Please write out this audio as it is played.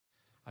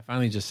I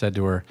finally just said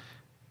to her,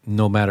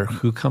 no matter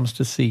who comes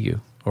to see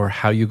you or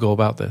how you go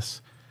about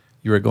this,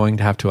 you are going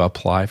to have to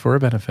apply for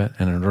a benefit.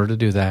 And in order to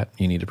do that,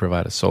 you need to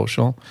provide a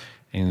social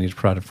and you need to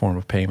provide a form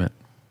of payment.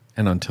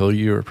 And until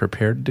you are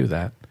prepared to do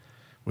that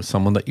with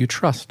someone that you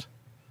trust,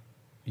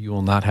 you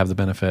will not have the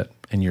benefit,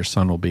 and your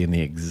son will be in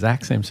the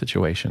exact same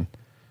situation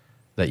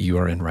that you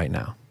are in right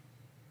now.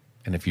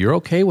 And if you're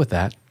okay with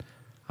that,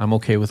 I'm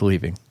okay with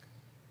leaving.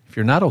 If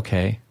you're not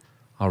okay,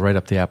 I'll write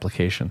up the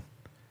application.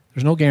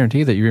 There's no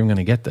guarantee that you're even going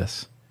to get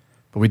this,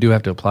 but we do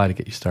have to apply to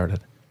get you started.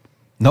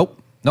 Nope.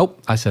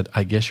 I said,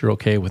 I guess you're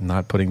okay with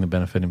not putting the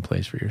benefit in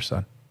place for your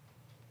son.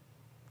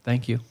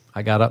 Thank you.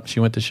 I got up. She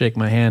went to shake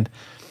my hand,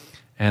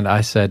 and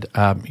I said,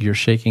 you're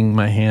shaking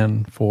my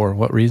hand for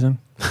what reason?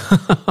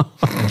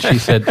 And she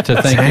said,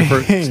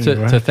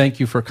 to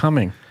thank you for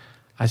coming.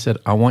 I said,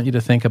 I want you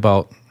to think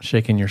about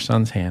shaking your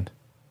son's hand,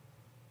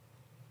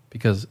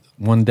 because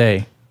one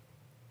day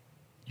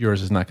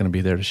yours is not going to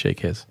be there to shake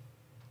his,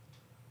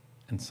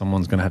 and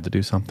someone's going to have to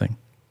do something.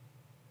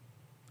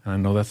 And I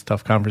know that's a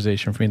tough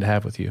conversation for me to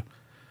have with you,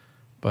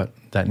 but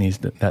that needs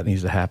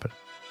to happen.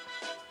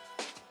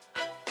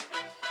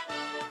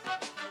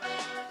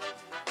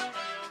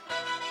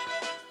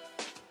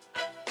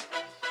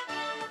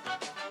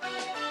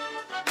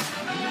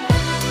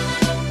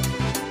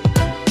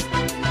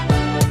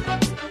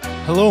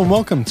 Hello and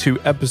welcome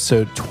to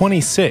episode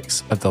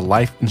 26 of the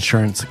Life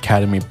Insurance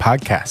Academy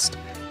podcast.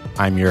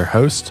 I'm your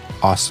host,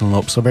 Austin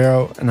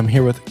Lopes-Silvero, and I'm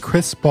here with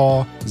Chris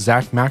Ball,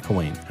 Zach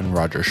McElwain, and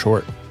Roger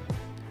Short.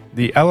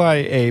 The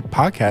LIA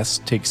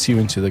podcast takes you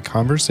into the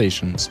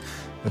conversations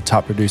of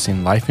top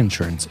producing life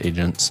insurance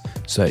agents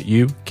so that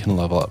you can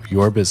level up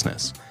your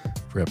business.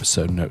 For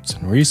episode notes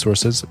and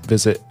resources,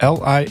 visit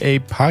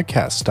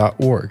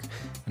liapodcast.org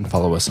and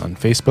follow us on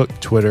Facebook,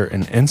 Twitter,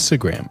 and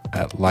Instagram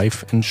at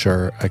Life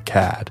Insure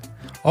Acad.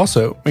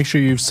 Also, make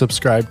sure you've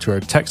subscribed to our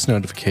text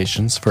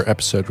notifications for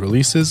episode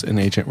releases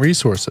and agent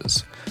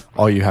resources.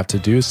 All you have to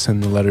do is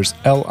send the letters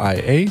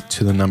LIA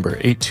to the number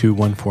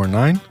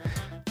 82149.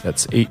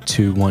 That's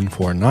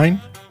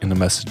 82149, and a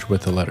message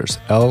with the letters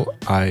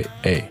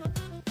LIA.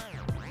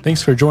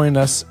 Thanks for joining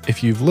us.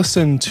 If you've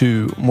listened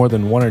to more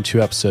than one or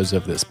two episodes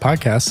of this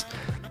podcast,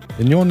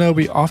 then you'll know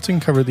we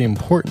often cover the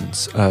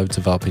importance of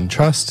developing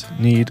trust,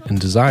 need, and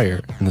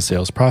desire in the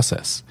sales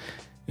process.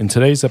 In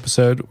today's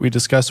episode, we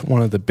discuss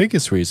one of the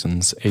biggest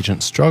reasons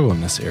agents struggle in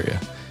this area,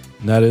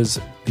 and that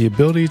is the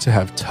ability to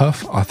have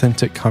tough,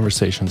 authentic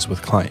conversations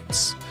with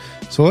clients.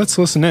 So let's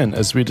listen in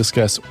as we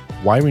discuss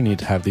why we need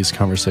to have these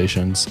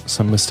conversations,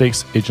 some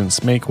mistakes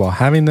agents make while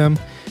having them,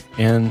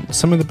 and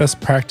some of the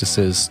best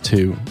practices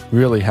to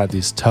really have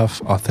these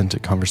tough,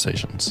 authentic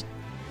conversations.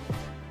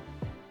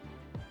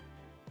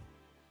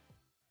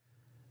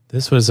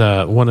 This was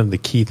one of the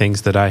key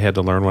things that I had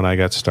to learn when I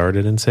got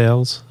started in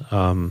sales.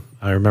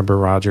 I remember,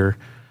 Roger,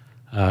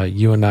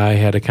 you and I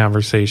had a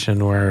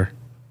conversation where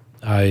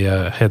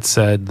I had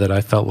said that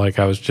I felt like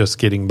I was just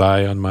getting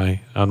by on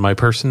my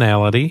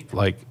personality.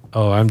 Like,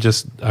 I'm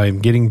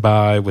getting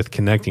by with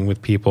connecting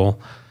with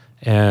people,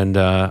 and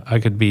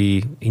I could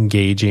be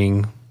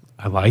engaging.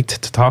 I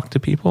liked to talk to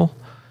people,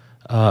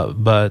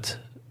 but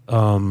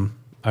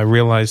I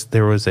realized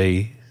there was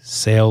a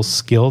sales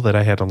skill that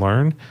I had to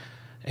learn.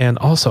 And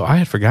also, I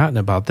had forgotten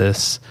about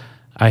this.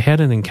 I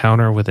had an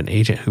encounter with an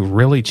agent who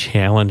really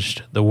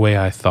challenged the way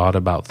I thought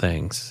about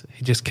things.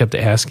 He just kept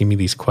asking me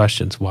these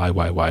questions. Why?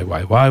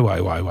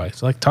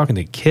 It's like talking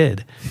to a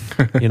kid,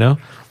 you know?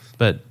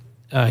 But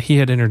he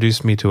had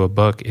introduced me to a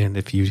book, and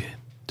if you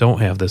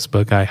don't have this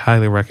book, I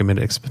highly recommend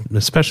it,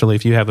 especially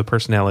if you have a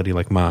personality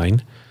like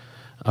mine.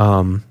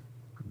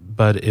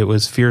 But it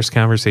was Fierce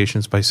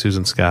Conversations by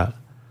Susan Scott.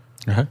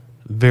 Uh-huh.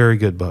 Very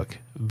good book.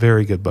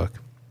 Very good book.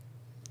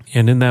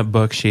 And in that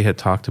book, she had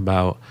talked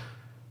about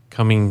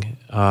coming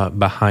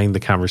behind the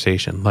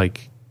conversation,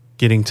 like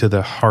getting to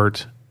the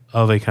heart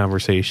of a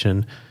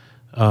conversation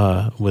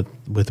with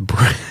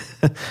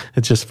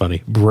it's just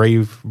funny,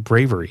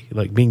 bravery,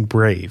 like being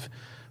brave,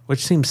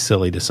 which seems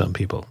silly to some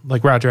people.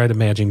 Like, Roger, I'd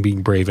imagine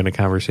being brave in a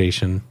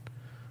conversation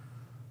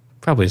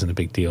probably isn't a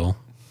big deal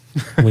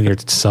when you're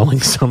selling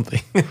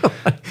something.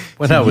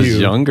 When I was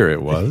younger,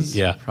 it was.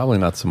 Yeah. Probably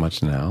not so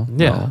much now.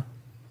 Yeah. No.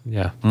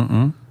 Yeah.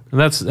 Mm-mm.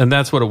 And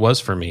that's what it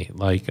was for me,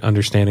 like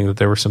understanding that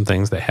there were some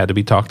things that had to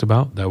be talked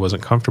about that I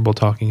wasn't comfortable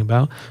talking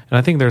about. And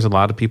I think there's a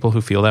lot of people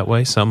who feel that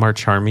way. Some are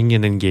charming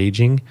and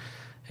engaging,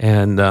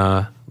 and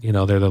they're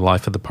the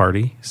life of the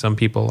party. Some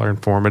people are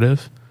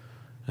informative,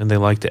 and they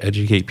like to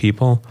educate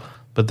people.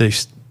 But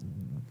it's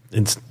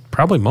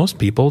probably most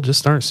people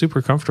just aren't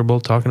super comfortable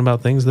talking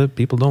about things that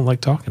people don't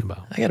like talking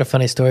about. I got a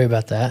funny story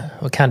about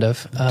that. What kind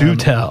of? Do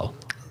tell.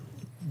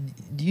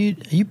 You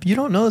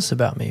don't know this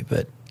about me,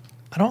 but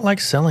I don't like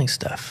selling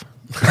stuff.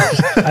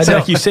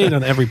 Zach, you say it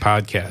on every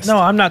podcast. No,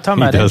 I'm not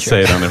talking about insurance. He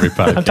does say it on every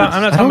podcast.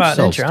 I'm not talking about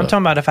insurance. I'm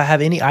talking about if I have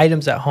any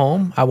items at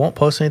home, I won't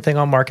post anything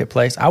on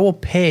Marketplace. I will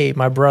pay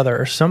my brother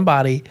or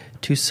somebody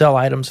to sell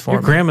items for me.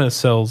 Your grandma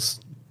sells.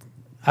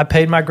 I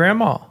paid my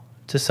grandma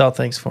to sell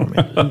things for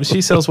me.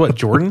 She sells what,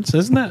 Jordans?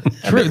 Isn't that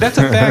true? That's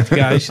a fact,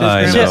 guys.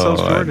 I know, sells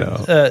I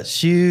Jordans. know.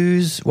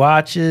 Shoes,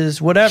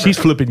 watches, whatever. She's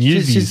flipping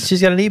Yeezys.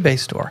 She's got an eBay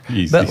store.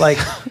 Yeezys. But like,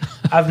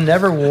 I've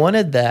never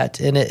wanted that.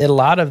 And a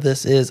lot of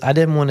this is I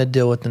didn't want to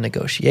deal with the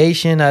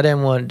negotiation. I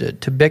didn't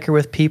want to bicker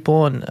with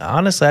people. And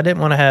honestly, I didn't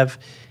want to have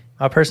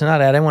my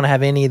personality. I didn't want to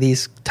have any of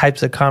these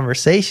types of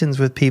conversations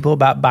with people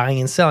about buying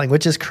and selling,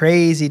 which is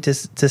crazy to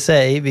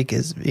say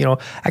because,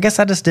 I guess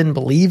I just didn't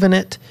believe in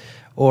it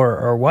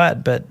or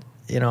what. But,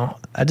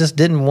 I just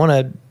didn't want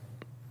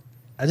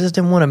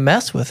to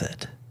mess with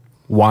it.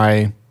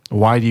 Why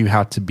do you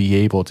have to be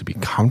able to be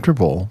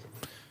comfortable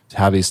to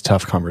have these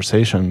tough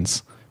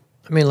conversations?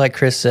 I mean, like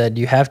Chris said,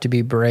 you have to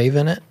be brave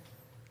in it,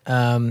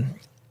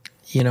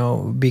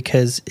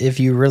 because if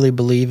you really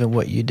believe in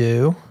what you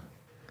do,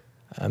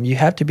 you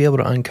have to be able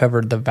to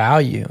uncover the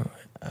value.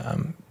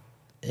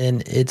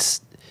 And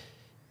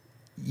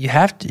you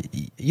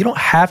don't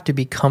have to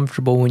be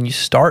comfortable when you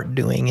start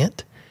doing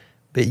it,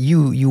 but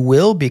you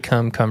will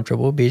become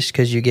comfortable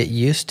because you get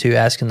used to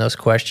asking those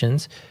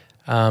questions.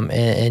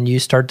 And you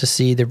start to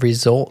see the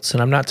results.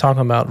 And I'm not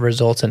talking about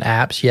results in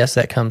apps. Yes,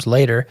 that comes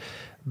later.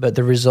 But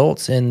the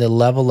results in the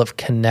level of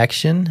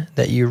connection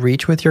that you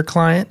reach with your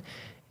client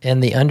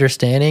and the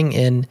understanding.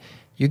 And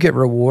you get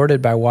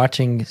rewarded by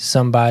watching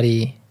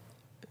somebody.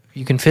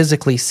 You can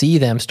physically see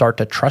them start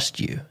to trust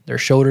you. Their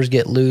shoulders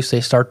get loose. They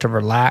start to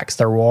relax.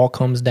 Their wall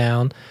comes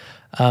down.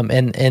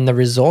 And the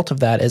result of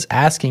that is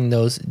asking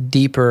those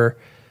deeper,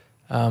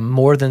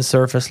 more than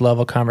surface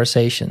level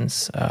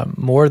conversations,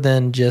 more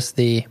than just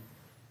the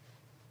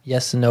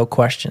yes and no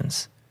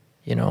questions.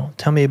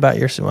 Tell me about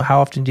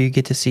how often do you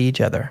get to see each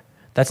other?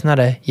 That's not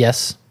a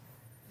yes,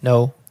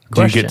 no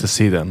question. Do you get to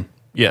see them?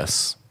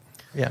 Yes.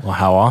 Yeah. Well,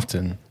 how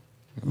often?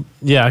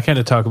 Yeah, I kind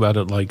of talk about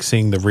it like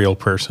seeing the real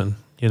person,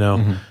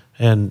 Mm-hmm.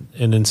 and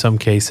in some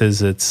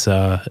cases it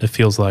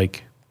feels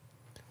like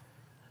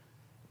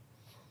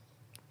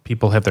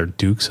people have their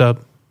dukes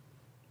up.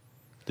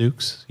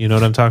 Dukes, you know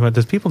what I'm talking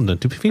about? Do people know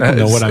what I'm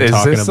talking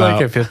about? Is this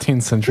like a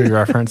 15th century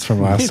reference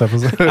from last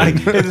episode?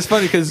 It's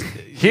funny because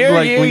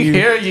Hear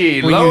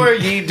ye, lower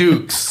ye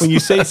dukes. when you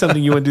say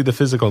something, you want to do the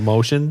physical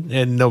motion,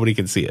 and nobody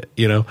can see it.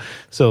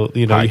 So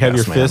you have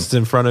your fists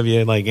in front of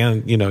you, like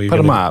you Put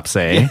them up,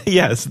 say.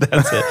 Yes,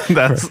 that's it.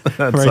 That's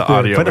Right the there.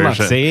 audio Put them up,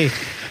 version. see?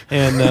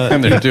 And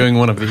And they're doing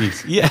one of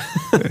these. yeah,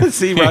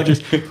 see,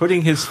 Roger's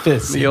putting his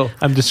fists.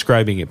 I'm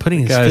describing it. Putting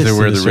his Guys fists that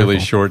wear in the a really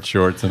circle. short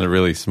shorts and the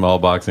really small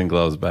boxing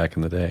gloves back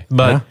in the day.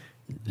 But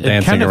it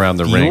Dancing kind of around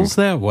the feels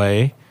ring. that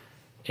way,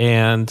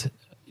 and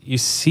you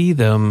see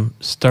them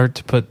start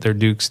to put their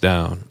dukes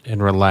down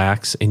and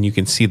relax, and you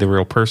can see the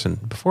real person.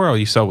 Before, all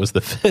you saw was the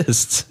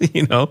fists.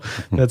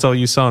 That's all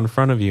you saw in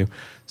front of you.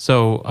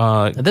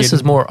 So This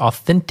is more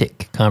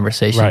authentic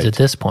conversations Right. at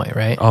this point,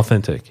 right?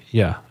 authentic.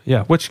 Yeah.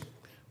 Which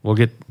we'll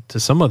get to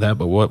some of that,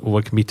 but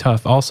what can be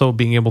tough? Also,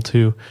 being able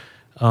to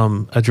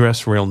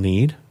address real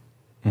need.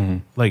 Mm-hmm.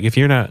 Like if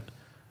you're not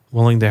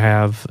willing to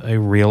have a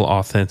real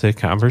authentic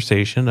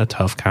conversation, a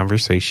tough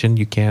conversation,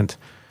 you can't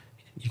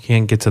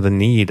get to the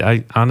need.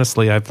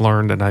 I've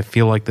learned, and I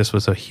feel like this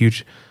was a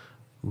huge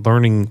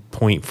learning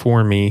point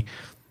for me.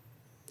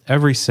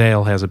 Every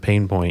sale has a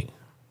pain point.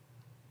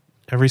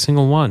 Every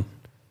single one.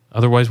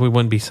 Otherwise we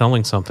wouldn't be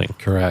selling something.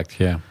 Correct,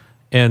 yeah.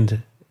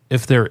 And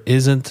if there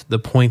isn't the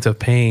point of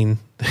pain,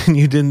 then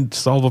you didn't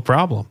solve a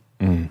problem.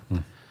 Mm-hmm.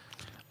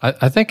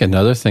 I think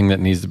another thing that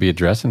needs to be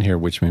addressed in here,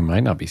 which we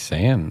might not be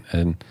saying,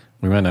 and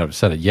we might not have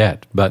said it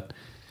yet, but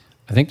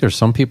I think there's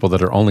some people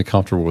that are only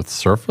comfortable with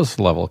surface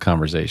level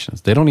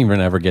conversations. They don't even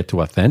ever get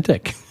to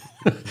authentic,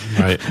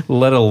 Right.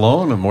 let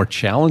alone a more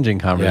challenging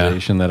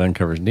conversation that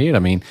uncovers need. I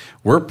mean,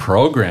 we're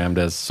programmed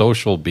as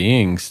social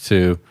beings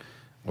to,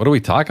 what do we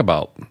talk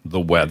about? The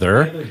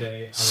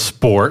weather,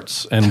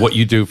 sports, and what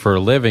you do for a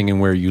living and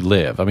where you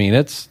live. I mean,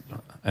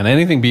 and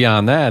anything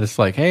beyond that, it's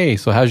like, hey,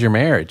 so how's your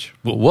marriage?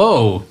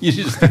 Whoa. You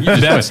just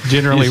That's went-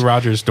 generally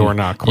Roger's door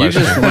knock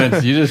question.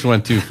 you just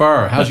went too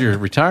far. How's your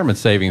retirement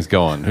savings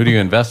going? Who do you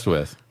invest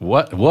with?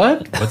 What?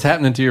 What's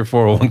happening to your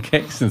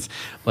 401k? Since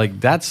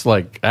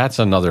that's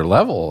another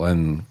level,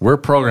 and we're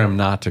programmed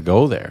not to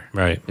go there.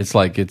 Right. It's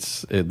like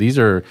these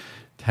are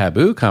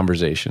taboo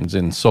conversations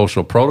in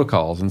social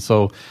protocols, and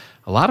so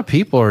a lot of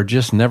people are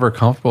just never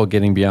comfortable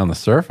getting beyond the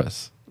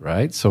surface.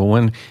 Right.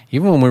 So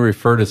even when we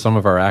refer to some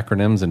of our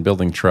acronyms in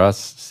building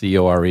trust,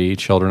 CORE,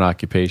 children,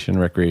 occupation,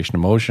 recreation,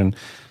 emotion,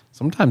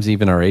 sometimes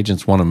even our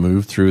agents want to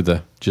move through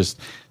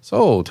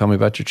so tell me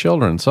about your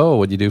children. So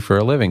what do you do for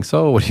a living?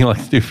 So what do you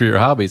like to do for your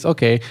hobbies?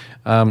 Okay.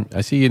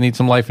 I see you need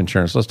some life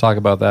insurance. Let's talk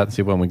about that and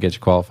see when we get you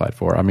qualified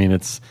for. I mean,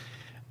 it's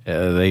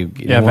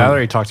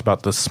Valerie talked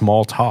about the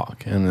small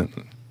talk, and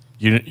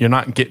you're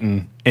not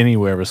getting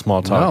anywhere with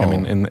small talk. No. I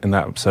mean, in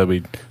that episode,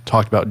 we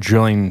talked about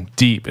drilling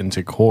deep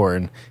into core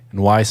and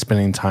why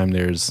spending time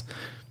there is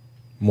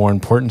more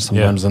important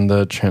sometimes than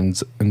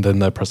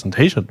the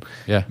presentation.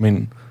 Yeah. I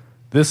mean,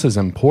 this is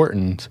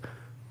important,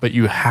 but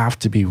you have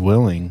to be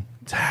willing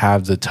to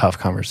have the tough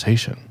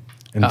conversation.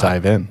 and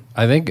dive in.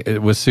 I think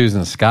it was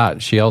Susan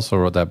Scott. She also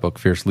wrote that book,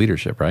 Fierce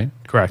Leadership, right?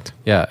 Correct.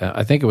 Yeah,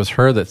 I think it was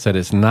her that said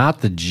it's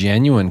not the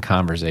genuine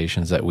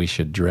conversations that we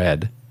should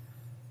dread,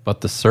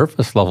 but the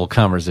surface level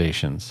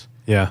conversations.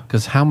 Yeah.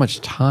 Because how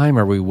much time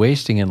are we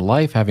wasting in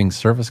life having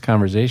surface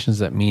conversations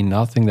that mean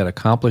nothing, that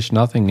accomplish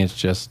nothing? It's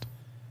just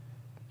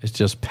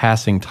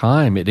passing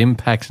time. It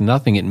impacts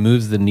nothing. It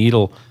moves the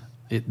needle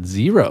at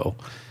zero.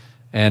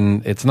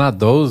 And it's not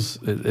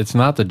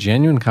the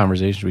genuine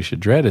conversations we should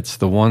dread. It's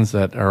the ones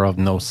that are of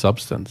no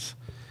substance.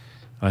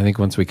 I think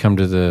once we come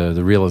to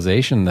the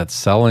realization that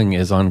selling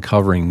is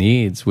uncovering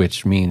needs,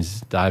 which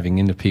means diving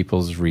into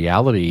people's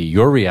reality,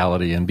 your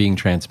reality, and being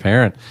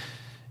transparent,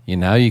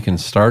 now you can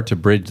start to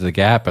bridge the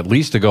gap, at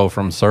least to go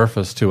from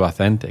surface to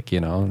authentic,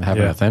 and have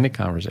an authentic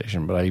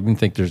conversation. But I even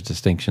think there's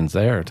distinctions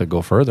there to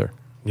go further.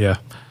 Yeah.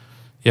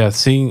 Yeah.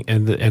 Seeing,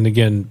 and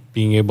again,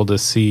 being able to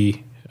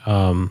see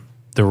the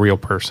real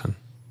person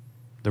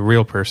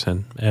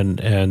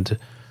and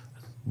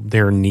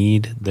their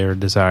need, their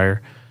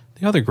desire.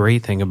 The other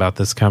great thing about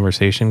this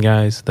conversation,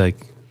 guys, that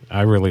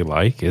I really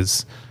like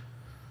is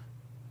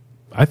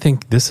I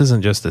think this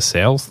isn't just a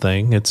sales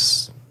thing.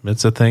 It's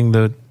a thing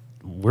that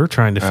we're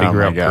trying to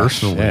figure out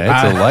personally.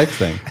 Yeah, it's a life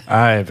thing.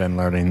 I've been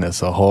learning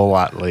this a whole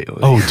lot lately.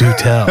 Oh, do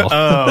tell.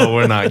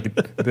 We're not.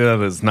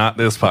 That is not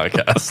this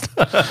podcast.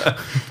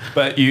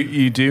 But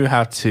you do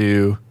have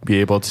to be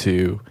able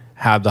to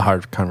have the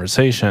hard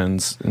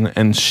conversations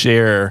and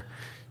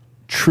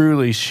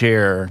truly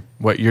share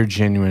what you're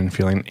genuine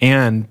feeling,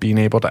 and being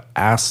able to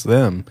ask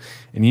them.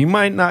 And you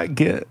might not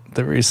get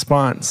the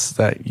response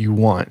that you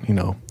want,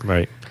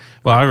 Right.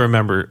 Well, I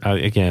remember,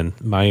 again,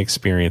 my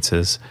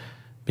experiences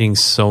being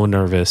so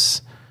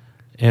nervous.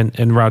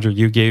 And Roger,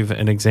 you gave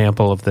an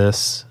example of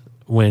this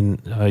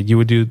when you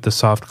would do the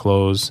soft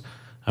close.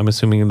 I'm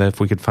assuming that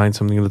if we could find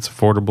something that's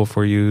affordable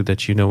for you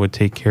that would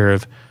take care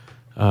of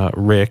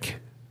Rick,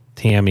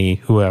 Tammy,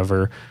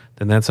 whoever,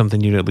 then that's something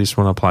you'd at least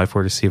want to apply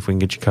for to see if we can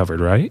get you covered,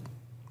 right?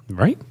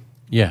 Right?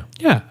 Yeah.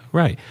 Yeah,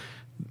 right.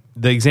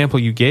 The example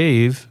you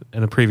gave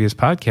in a previous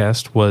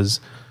podcast was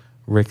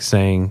Rick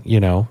saying,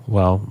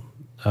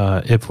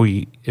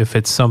 if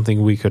it's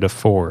something we could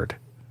afford,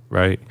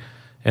 right?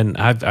 And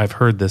I've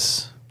heard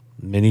this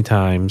many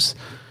times,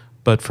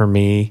 but for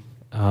me,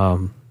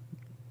 and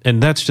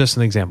that's just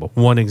an example,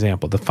 one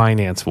example. The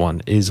finance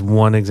one is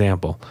one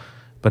example,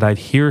 but I'd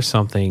hear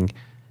something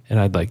and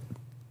I'd like,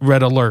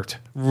 red alert,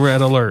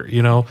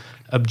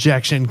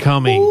 objection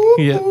coming.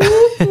 Yeah.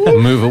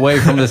 Move away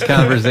from this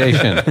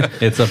conversation.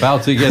 It's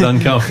about to get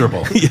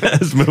uncomfortable.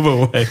 Yes, move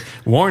away.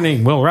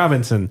 Warning, Will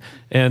Robinson.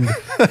 And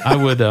I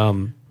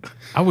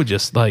would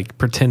just like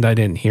pretend I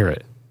didn't hear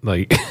it.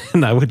 Like,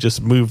 and I would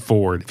just move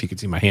forward. If you could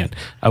see my hand,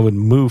 I would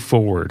move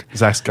forward.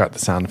 Zach's got the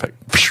sound effect.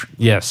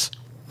 Yes.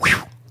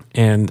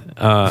 And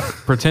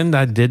pretend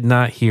I did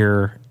not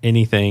hear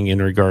anything in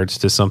regards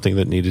to something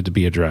that needed to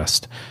be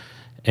addressed.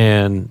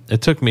 And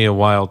it took me a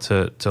while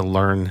to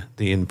learn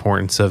the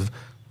importance of,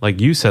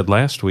 like you said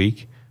last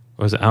week,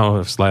 I don't know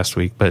if it was last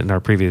week, but in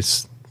our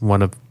previous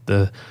one of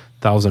the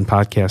 1,000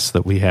 podcasts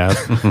that we have,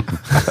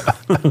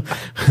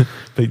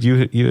 but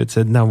you had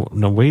said, no,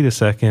 wait a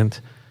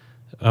second.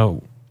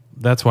 Oh,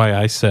 that's why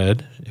I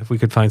said if we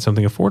could find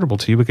something affordable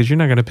to you, because you're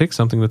not going to pick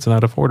something that's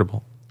not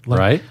affordable,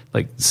 right?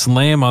 Like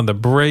slam on the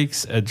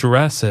brakes,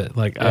 address it.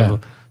 Like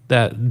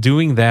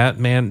doing that,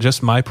 man.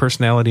 Just my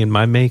personality and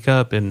my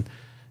makeup and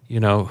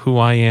who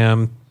I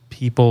am,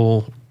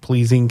 people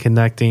pleasing,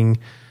 connecting,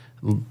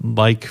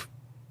 like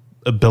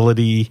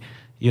ability,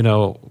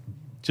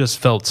 just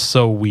felt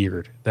so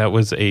weird. That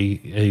was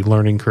a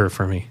learning curve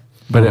for me.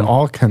 But it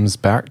all comes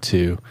back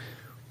to,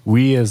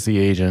 we as the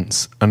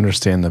agents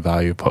understand the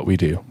value of what we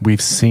do.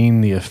 We've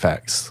seen the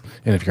effects.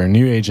 And if you're a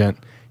new agent,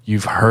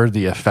 you've heard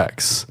the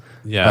effects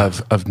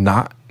of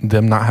not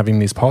having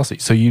these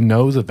policies. So you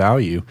know the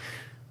value.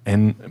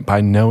 And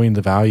by knowing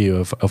the value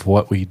of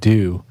what we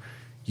do,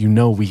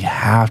 we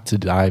have to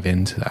dive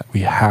into that.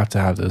 We have to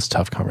have those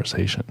tough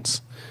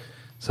conversations.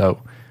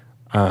 So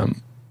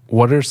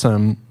what are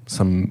some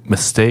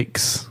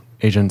mistakes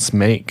agents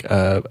make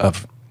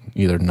of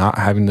either not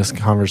having this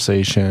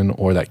conversation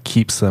or that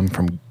keeps them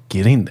from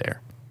getting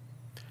there?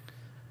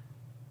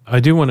 I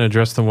do want to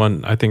address the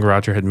one I think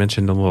Roger had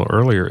mentioned a little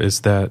earlier,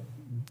 is that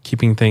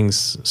keeping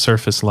things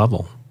surface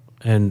level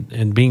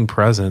and being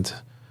present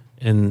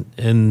in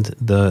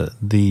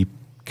the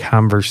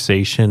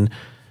conversation,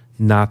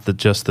 not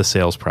just the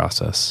sales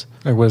process.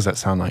 What does that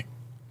sound like?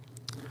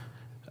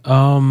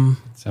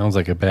 Sounds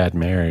like a bad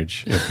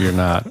marriage if you're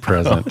not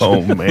present.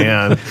 Oh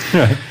man, in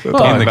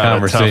the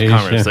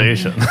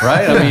conversation,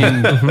 right?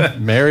 I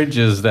mean,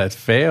 marriages that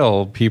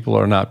fail, people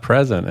are not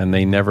present, and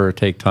they never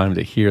take time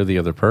to hear the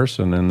other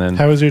person. And then,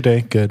 how was your day?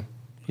 Good.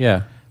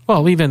 Yeah.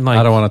 Well, even like,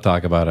 I don't want to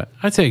talk about it.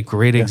 I'd say a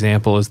great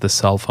example is the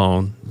cell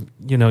phone.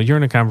 You're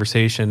in a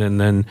conversation,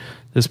 and then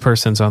this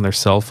person's on their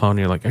cell phone.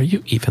 You're like, "Are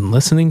you even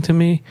listening to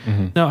me?"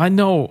 Mm-hmm. Now, I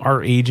know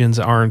our agents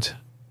aren't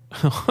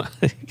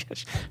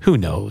Who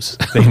knows?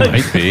 They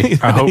might be.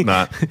 I hope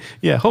not.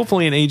 Yeah,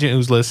 hopefully an agent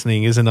who's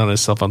listening isn't on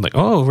his cell phone like,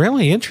 oh,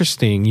 really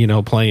interesting,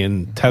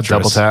 playing Tetris.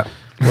 Double tap.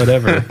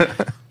 Whatever,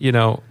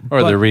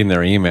 Or they're reading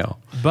their email.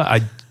 But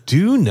I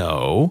do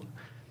know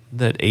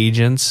that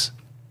agents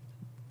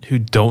who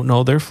don't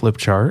know their flip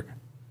chart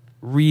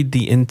read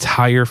the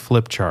entire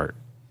flip chart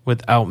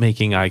without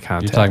making eye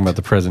contact. You're talking about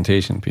the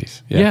presentation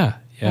piece. Yeah.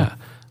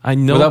 I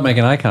know. Without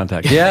making eye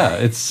contact. Yeah,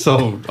 it's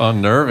so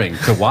unnerving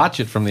to watch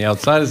it from the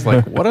outside. It's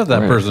like, what is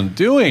that person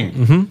doing?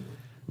 Mm-hmm.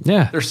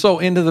 Yeah. They're so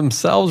into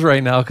themselves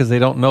right now because they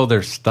don't know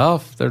their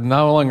stuff. They're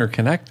no longer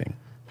connecting.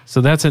 So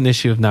that's an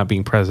issue of not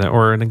being present,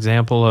 or an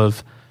example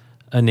of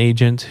an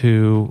agent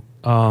who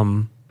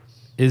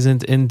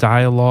isn't in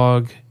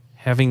dialogue,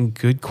 having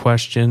good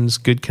questions,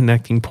 good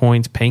connecting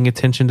points, paying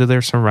attention to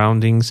their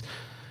surroundings.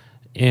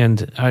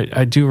 And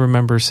I do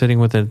remember sitting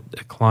with a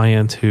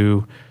client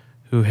who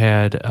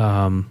had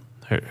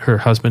her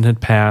husband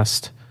had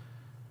passed,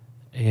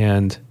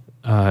 and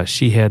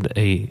she had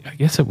I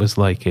guess it was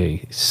like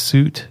a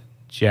suit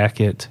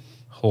jacket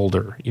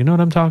holder. You know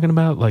what I'm talking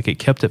about? Like it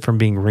kept it from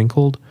being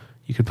wrinkled.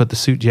 You could put the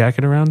suit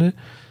jacket around it,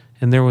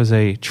 and there was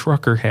a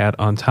trucker hat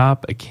on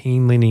top, a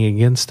cane leaning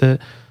against it,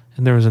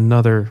 and there was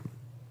another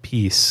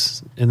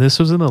piece. And this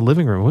was in the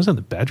living room. It wasn't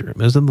the bedroom.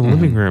 It was in the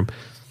living room.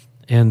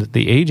 And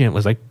the agent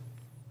was like,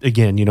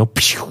 again,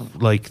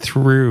 like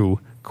through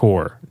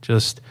core,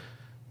 just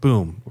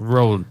boom,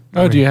 rolled.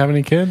 Oh, do you have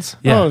any kids?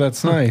 Yeah. Oh,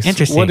 that's nice.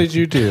 Interesting. What did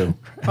you do?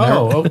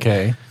 Oh,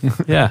 okay.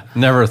 Yeah.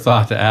 Never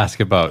thought to ask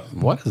about,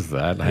 what is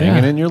that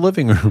hanging in your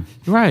living room?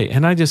 Right.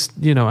 And I just,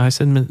 I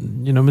said,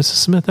 Mrs.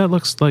 Smith, that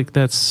looks like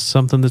that's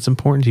something that's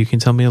important to you. Can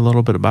you tell me a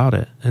little bit about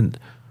it? And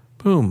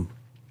boom,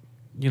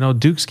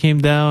 Dukes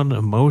came down,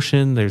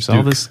 emotion. There's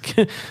all this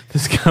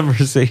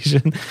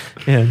conversation.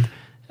 And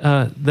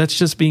that's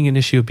just being an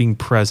issue of being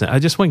present. I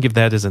just want to give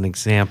that as an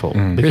example.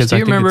 Chris, Because do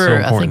you I think remember, it's so I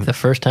important. think the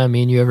first time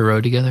me and you ever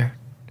rode together?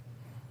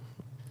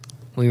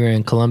 We were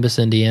in Columbus,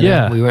 Indiana.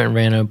 Yeah. We went and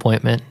ran an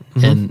appointment,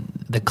 and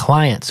the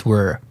clients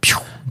were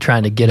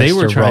trying to get us to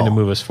roll. They were trying to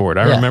move us forward.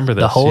 I remember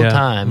this. The whole Yeah.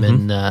 time.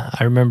 And I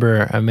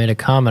remember I made a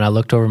comment. I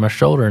looked over my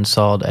shoulder and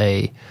saw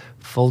a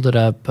folded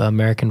up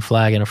American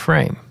flag in a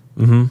frame.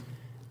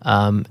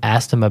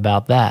 Asked them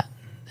about that.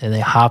 And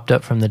they hopped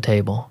up from the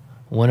table,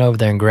 went over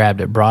there and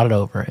grabbed it, brought it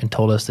over, and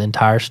told us the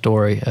entire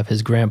story of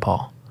his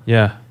grandpa.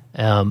 Yeah.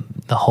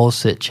 The whole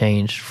sit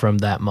changed from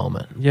that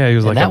moment. Yeah, he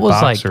was And like that a was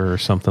boxer or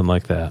something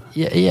like that.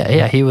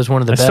 Yeah. He was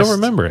one of the best. I still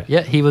remember it.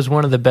 Yeah, he was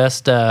one of the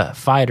best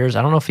fighters.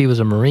 I don't know if he was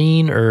a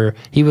Marine or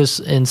he was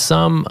in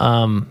some,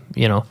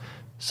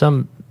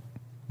 some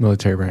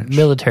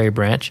Military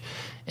branch.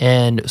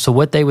 And so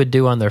what they would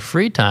do on their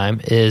free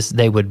time is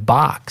they would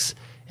box,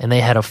 and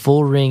they had a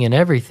full ring and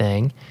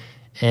everything.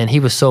 And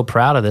he was so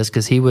proud of this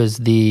because he was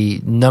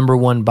the number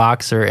one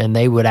boxer, and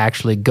they would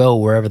actually go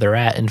wherever they're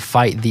at and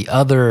fight the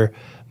other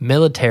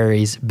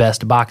military's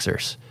best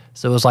boxers.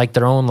 So it was like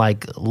their own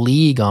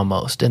league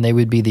almost, and they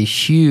would be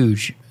these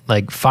huge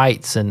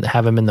fights and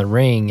have them in the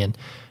ring, and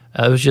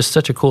it was just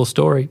such a cool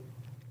story,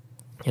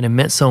 and it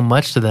meant so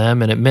much to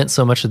them, and it meant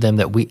so much to them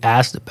that we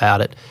asked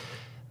about it,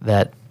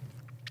 that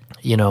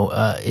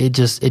it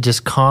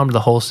just calmed the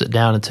whole sit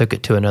down and took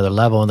it to another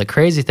level. And the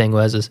crazy thing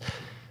was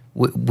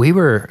we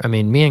were,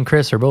 me and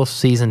Chris are both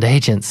seasoned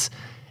agents,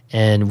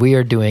 and we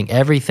are doing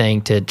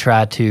everything to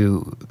try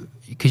to,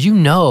 because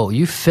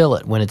you feel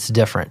it when it's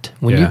different.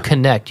 When you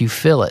connect, you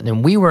feel it.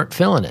 And we weren't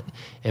feeling it.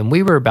 And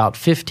we were about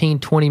 15,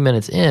 20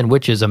 minutes in,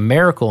 which is a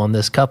miracle in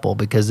this couple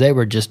because they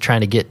were just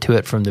trying to get to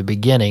it from the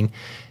beginning.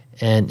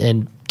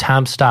 And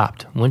time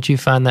stopped. Once you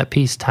find that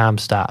piece, time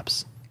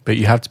stops. But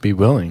you have to be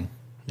willing.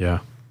 Yeah.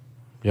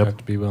 You have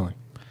to be willing.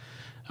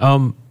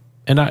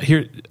 And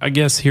I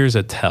guess here's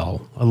a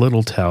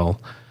little tell,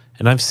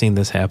 and I've seen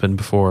this happen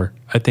before.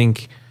 I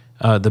think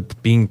the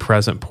being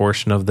present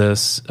portion of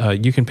this,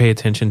 you can pay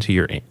attention to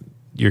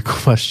your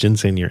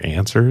questions and your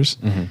answers.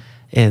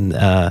 And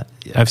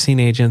I've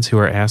seen agents who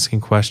are asking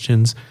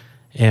questions,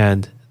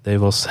 and they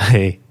will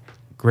say,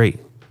 "Great,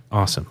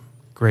 awesome,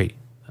 great,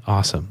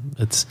 awesome.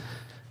 It's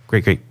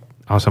great,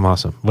 awesome,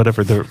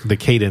 whatever the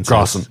cadence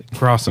is.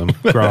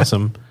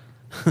 Grossum.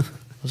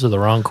 Those are the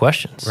wrong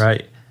questions.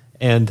 Right.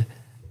 And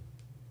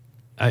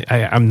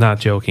I'm not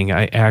joking.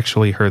 I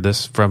actually heard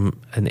this from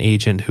an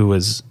agent who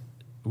was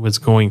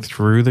going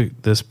through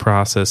this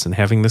process and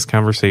having this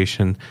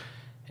conversation,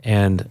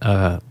 and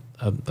a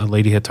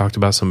lady had talked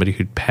about somebody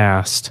who'd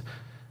passed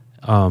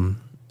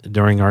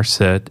during our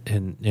sit,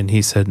 and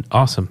he said,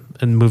 "Awesome,"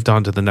 and moved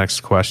on to the next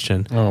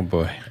question. Oh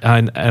boy!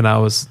 And I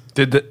was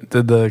Did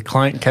the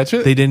client catch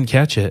it? they didn't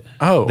catch it.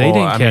 Oh, they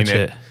well, didn't catch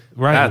it.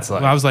 Right. That's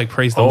I was like,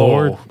 praise the oh.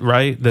 Lord.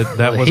 Right.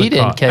 That was He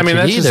didn't catch it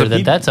that's just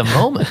either. That's a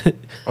moment.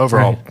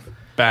 Overall,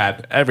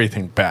 bad.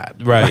 Everything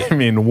bad. Right.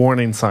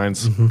 Warning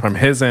signs from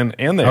his end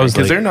and theirs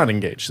because they're not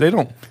engaged. They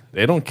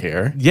don't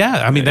care.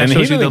 Yeah, that And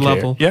shows he you the didn't care.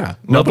 level. Yeah, level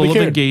nobody of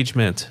cared.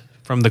 engagement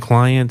from the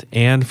client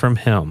and from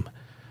him,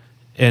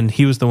 and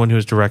he was the one who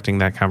was directing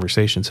that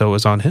conversation, so it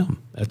was on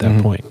him at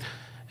that point.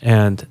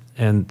 And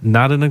and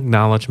not an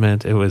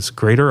acknowledgement. It was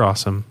great or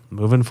awesome,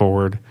 moving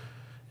forward,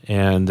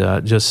 and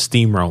just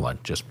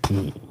steamrolling. Just,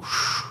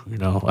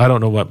 I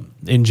don't know what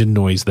engine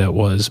noise that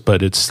was,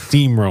 but it's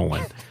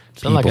steamrolling.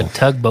 Sounded like a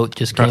tugboat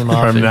just came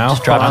off From and now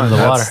just dropped into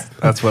the water.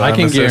 That's what I I'm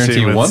can associating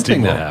guarantee with one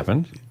thing steamroll. that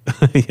happened.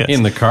 Yes.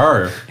 In the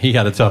car, he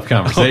had a tough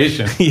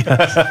conversation.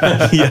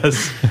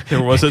 Yes,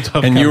 there was a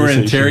tough And you were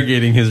conversation.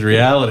 interrogating his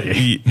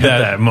reality at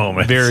that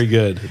moment. Very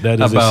good. That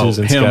is about a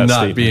Susan him Scott not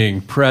statement.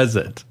 being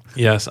present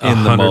Yes,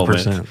 in the 100%.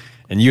 moment.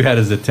 And you had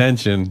his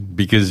attention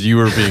because you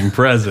were being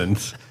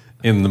present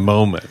in the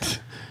moment.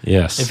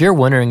 Yes. If you're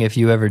wondering if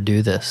you ever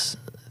do this,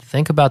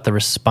 think about the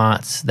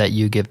response that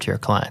you give to your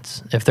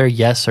clients. If they're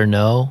yes or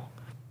no,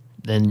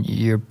 then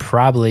you're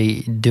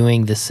probably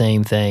doing the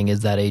same thing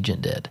as that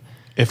agent did.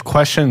 If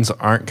questions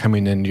aren't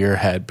coming into your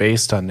head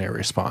based on their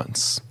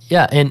response,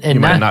 Yeah, and you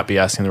might not be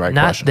asking the right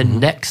not question. the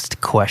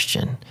next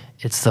question.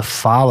 It's the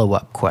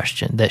follow-up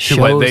question that To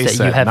what shows they that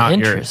said, you have not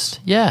interest. yours.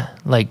 Yeah,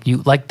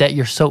 like that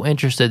you're so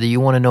interested that you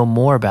want to know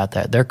more about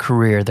that, their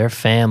career, their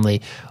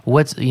family.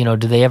 Do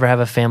they ever have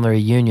a family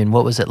reunion?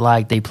 What was it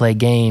like? They play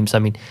games. I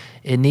mean,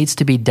 it needs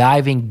to be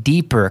diving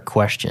deeper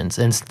questions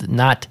and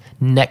not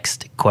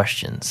next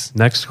questions.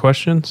 Next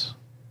questions?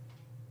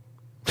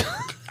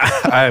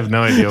 I have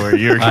no idea where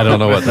you're going. I don't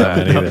know what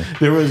that meant either.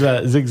 There was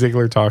Zig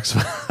Ziglar talks.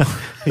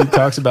 He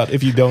talks about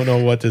if you don't know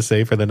what to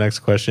say for the next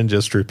question,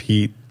 just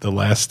repeat the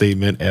last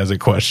statement as a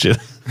question.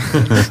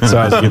 So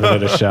I was giving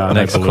it a shot.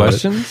 Next I blew it.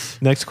 questions?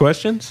 Next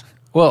questions?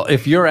 Well,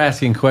 if you're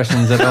asking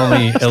questions that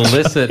only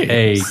elicit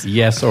a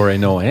yes or a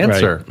no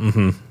answer,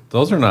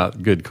 those are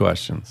not good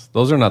questions.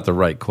 Those are not the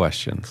right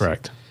questions.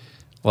 Correct.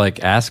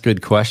 Like, ask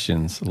good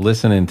questions,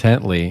 listen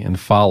intently, and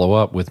follow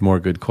up with more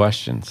good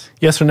questions.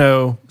 Yes or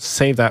no,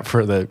 save that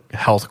for the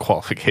health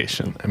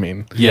qualification. I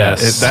mean,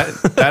 Yes.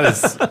 that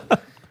is,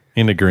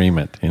 In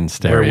agreement, in We're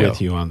stereo.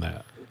 with you on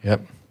that. yep.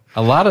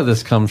 A lot of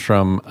this comes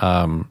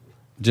from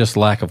just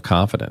lack of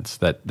confidence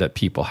that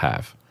people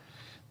have.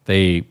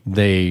 They're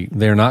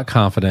not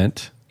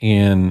confident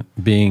in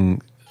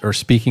being or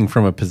speaking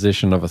from a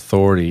position of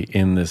authority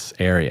in this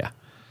area.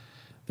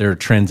 They're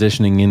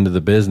transitioning into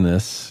the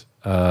business.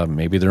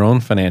 Maybe their own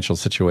financial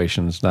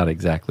situation is not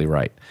exactly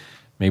right.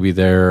 Maybe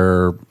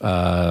their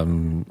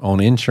own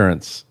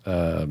insurance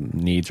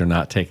needs are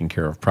not taken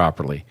care of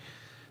properly.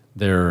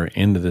 They're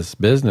into this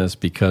business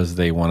because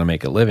they want to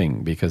make a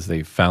living, because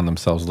they found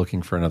themselves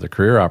looking for another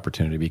career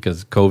opportunity,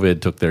 because COVID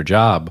took their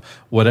job,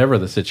 whatever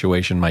the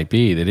situation might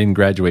be. They didn't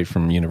graduate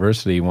from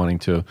university wanting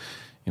to,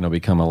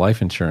 become a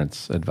life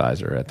insurance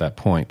advisor at that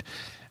point.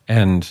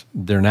 And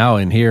they're now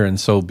in here. And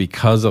so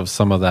because of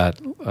some of that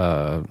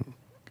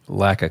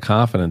lack of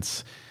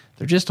confidence,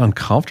 they're just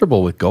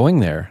uncomfortable with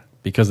going there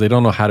because they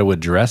don't know how to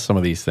address some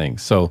of these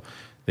things. So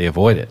they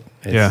avoid it.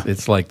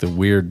 It's like the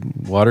weird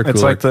water cooler.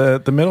 It's like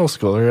the middle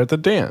schooler at the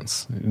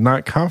dance.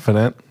 Not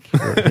confident.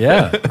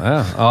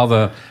 yeah.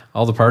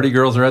 All the party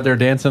girls are out there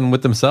dancing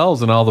with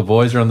themselves, and all the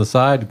boys are on the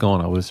side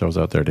going, "I wish I was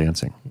out there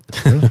dancing."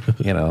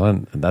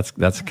 And that's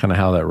kind of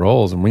how that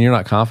rolls. And when you're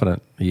not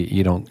confident,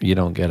 you don't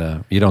get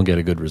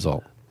a good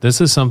result.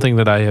 This is something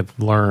that I have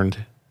learned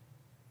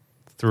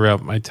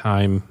throughout my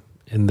time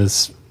in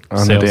this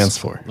On the dance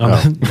floor.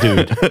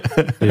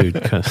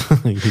 Dude,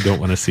 'cause you don't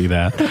want to see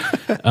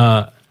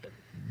that.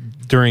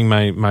 During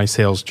my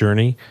sales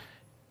journey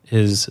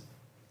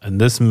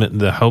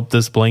I hope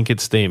this blanket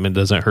statement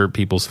doesn't hurt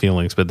people's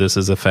feelings, but this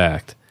is a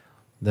fact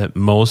that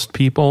most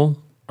people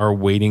are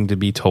waiting to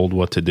be told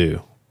what to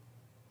do.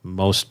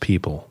 Most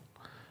people.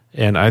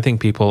 And I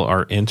think people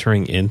are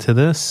entering into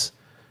this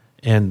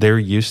and they're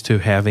used to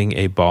having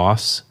a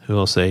boss who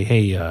will say,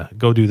 "Hey,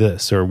 go do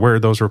this," or "Where are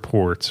those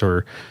reports?"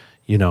 or,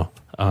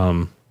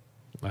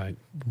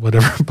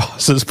 whatever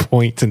bosses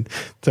point and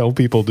tell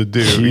people to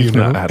do. You've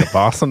not had a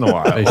boss in a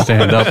while. They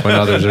stand up when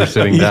others are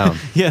sitting down.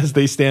 Yes,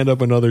 they stand up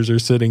when others are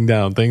sitting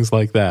down, things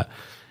like that.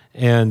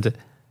 And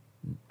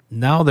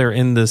now they're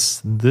in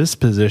this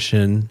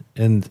position,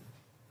 and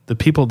the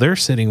people they're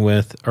sitting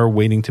with are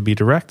waiting to be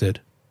directed.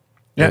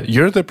 Yeah,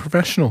 you're the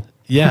professional.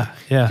 Yeah.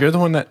 You're the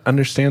one that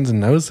understands and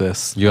knows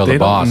this. You're the They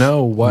boss. don't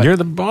know what. You're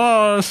the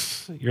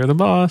boss. You're the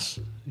boss.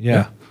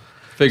 Yeah.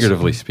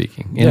 Figuratively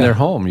speaking, in their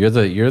home, you're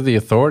the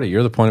authority.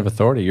 You're the point of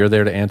authority. You're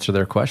there to answer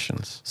their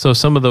questions. So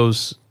some of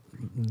those,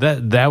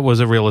 that was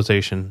a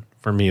realization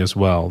for me as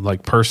well,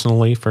 like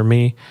personally for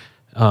me,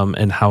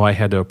 and how I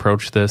had to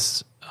approach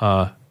this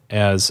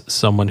as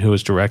someone who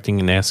was directing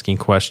and asking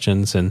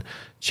questions and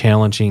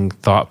challenging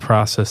thought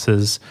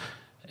processes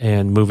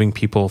and moving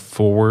people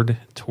forward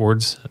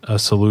towards a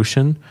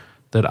solution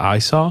that I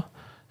saw,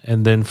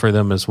 and then for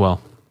them as well.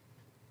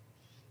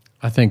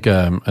 I think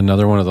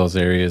another one of those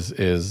areas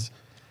is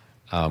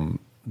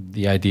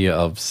the idea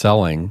of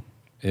selling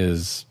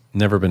is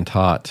never been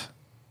taught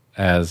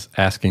as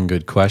asking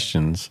good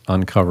questions,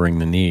 uncovering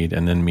the need,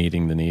 and then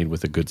meeting the need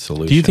with a good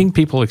solution. Do you think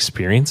people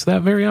experience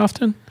that very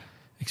often?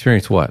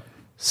 Experience what?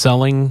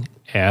 Selling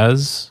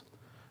as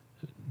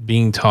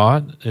being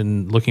taught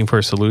and looking for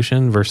a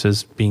solution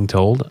versus being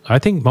told? I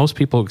think most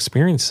people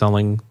experience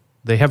selling.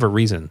 They have a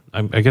reason.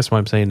 I guess what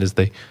I'm saying is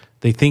they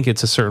they think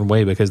it's a certain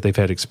way because they've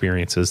had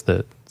experiences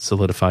that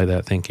solidify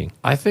that thinking.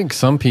 I think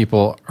some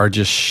people are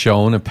just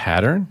shown a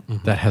pattern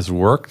that has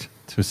worked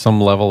to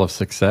some level of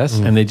success,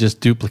 and they just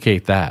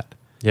duplicate that.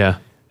 Yeah.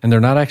 And they're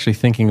not actually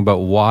thinking about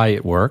why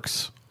it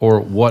works or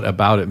what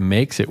about it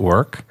makes it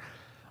work,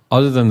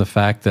 other than the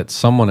fact that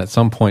someone at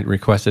some point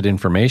requested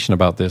information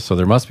about this, so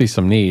there must be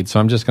some need. So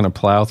I'm just going to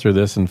plow through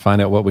this and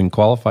find out what we can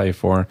qualify you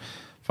for,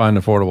 find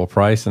an affordable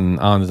price, and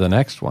on to the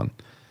next one.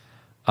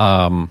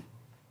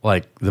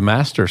 Like the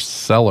master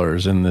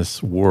sellers in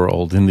this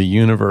world, in the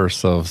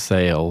universe of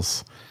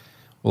sales,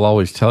 will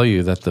always tell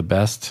you that the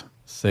best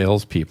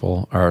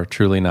salespeople are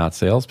truly not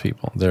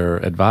salespeople. They're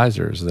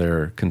advisors,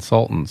 they're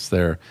consultants,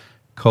 they're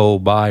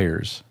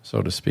co-buyers,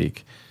 so to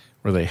speak,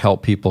 where they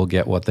help people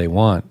get what they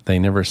want. They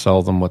never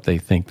sell them what they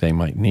think they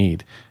might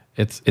need.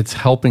 It's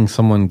helping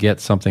someone get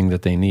something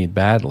that they need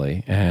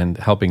badly and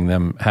helping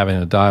them, having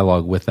a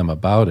dialogue with them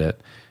about it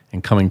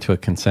and coming to a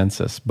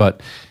consensus. But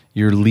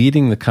you're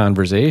leading the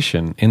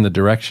conversation in the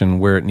direction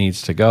where it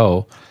needs to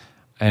go,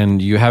 and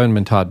you haven't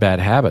been taught bad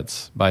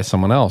habits by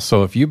someone else.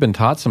 So if you've been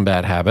taught some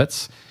bad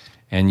habits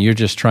and you're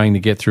just trying to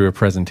get through a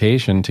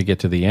presentation to get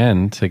to the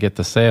end, to get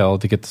the sale,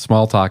 to get the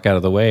small talk out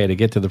of the way, to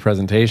get to the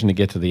presentation, to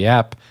get to the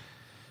app,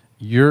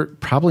 you're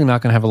probably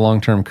not going to have a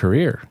long-term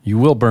career. You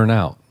will burn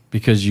out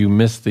because you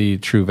miss the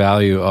true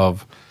value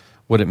of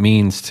what it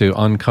means to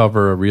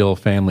uncover a real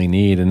family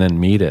need and then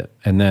meet it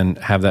and then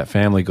have that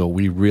family go,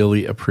 we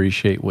really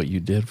appreciate what you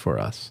did for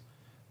us.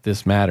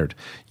 This mattered.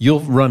 You'll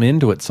run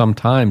into it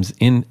sometimes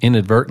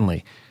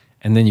inadvertently,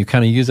 and then you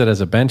kind of use it as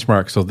a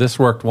benchmark. So this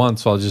worked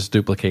once, so I'll just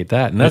duplicate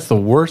that. And that's the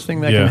worst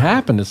thing that can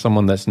happen to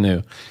someone that's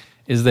new,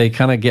 is they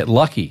kind of get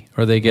lucky,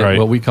 or they get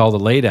what we call the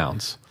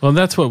laydowns. Well,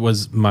 that's what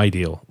was my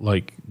deal.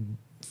 Like,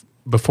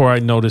 before I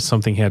noticed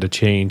something had to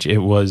change, it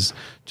was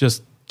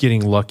just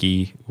getting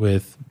lucky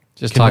with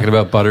just talking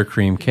about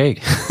buttercream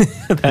cake.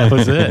 That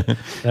was it.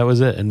 That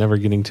was it. And never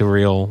getting to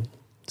real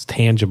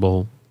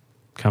tangible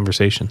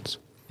conversations.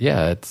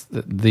 Yeah, it's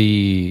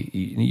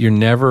you're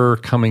never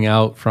coming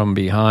out from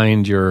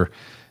behind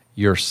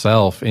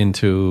yourself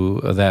into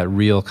that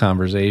real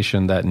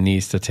conversation that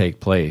needs to take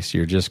place.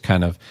 You're just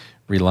kind of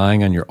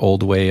relying on your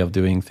old way of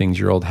doing things,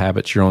 your old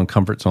habits, your own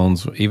comfort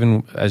zones,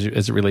 even as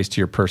it relates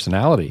to your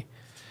personality.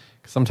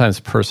 Sometimes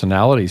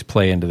personalities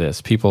play into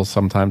this. People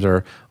sometimes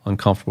are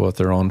uncomfortable with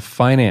their own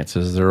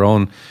finances, their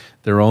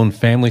own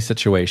family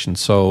situation.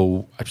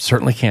 So I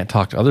certainly can't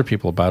talk to other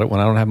people about it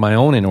when I don't have my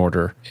own in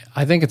order.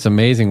 I think it's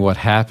amazing what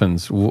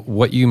happens.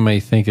 What you may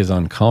think is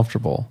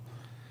uncomfortable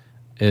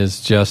is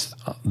just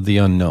the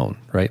unknown,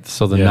 right?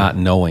 So the not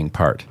knowing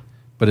part.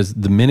 But as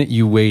the minute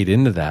you wade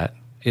into that,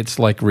 it's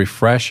like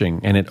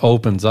refreshing, and it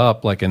opens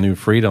up like a new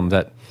freedom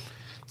that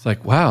it's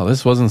like, wow,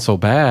 this wasn't so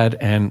bad.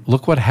 And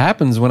look what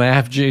happens when I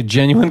have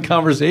genuine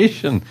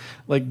conversation.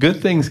 Like,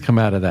 good things come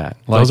out of that.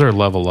 Like, those are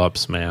level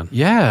ups, man.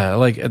 Yeah.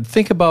 Like,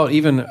 think about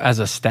even as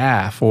a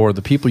staff or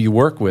the people you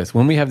work with,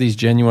 when we have these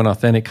genuine,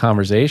 authentic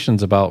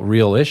conversations about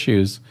real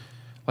issues,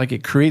 like,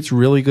 it creates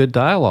really good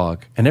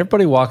dialogue. And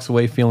everybody walks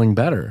away feeling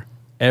better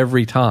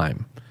every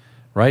time,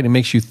 right? It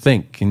makes you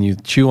think, and you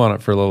chew on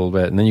it for a little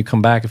bit. And then you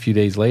come back a few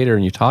days later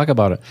and you talk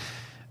about it.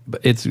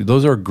 But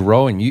those are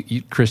growing.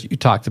 You, Chris, you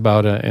talked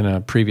about in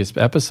a previous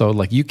episode,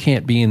 like, you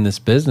can't be in this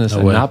business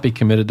and not be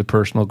committed to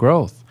personal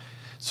growth.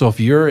 So if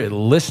you're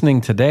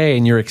listening today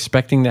and you're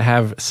expecting to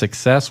have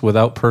success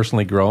without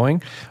personally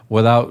growing,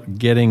 without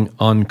getting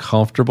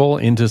uncomfortable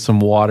into some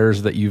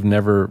waters that you've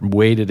never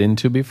waded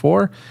into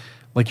before,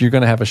 like, you're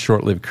going to have a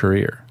short-lived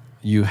career.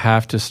 You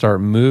have to start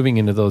moving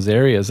into those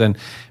areas. And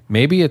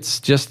maybe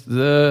it's just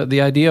the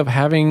idea of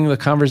having the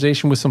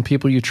conversation with some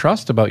people you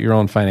trust about your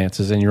own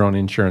finances and your own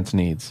insurance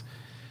needs,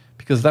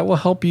 because that will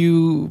help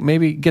you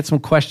maybe get some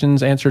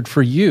questions answered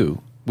for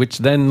you, which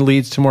then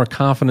leads to more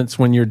confidence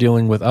when you're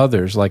dealing with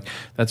others. Like,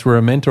 that's where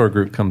a mentor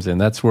group comes in.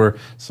 That's where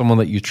someone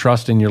that you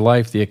trust in your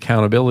life, the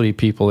accountability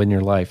people in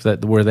your life,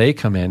 where they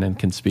come in and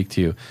can speak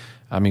to you.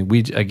 I mean,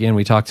 we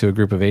talked to a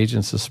group of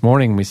agents this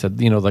morning. And we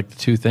said, like, the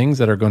two things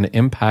that are going to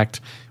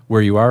impact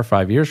where you are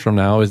 5 years from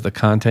now is the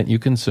content you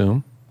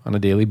consume on a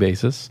daily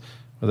basis,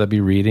 whether that be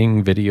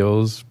reading,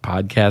 videos,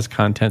 podcast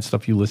content,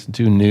 stuff you listen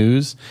to,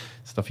 news,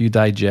 stuff you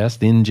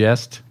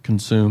ingest,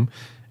 consume.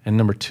 And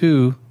number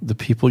two, the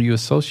people you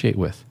associate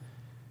with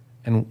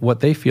and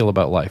what they feel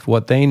about life,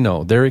 what they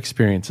know, their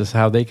experiences,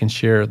 how they can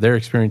share their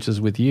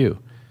experiences with you,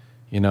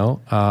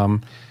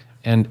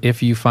 And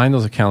if you find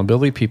those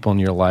accountability people in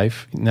your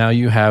life, now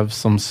you have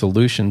some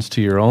solutions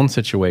to your own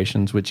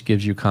situations, which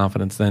gives you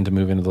confidence then to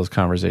move into those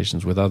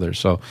conversations with others.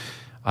 So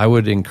I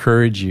would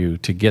encourage you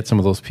to get some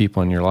of those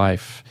people in your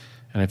life.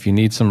 And if you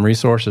need some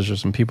resources or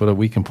some people that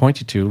we can point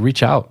you to,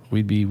 reach out.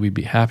 We'd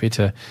be happy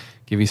to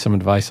give you some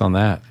advice on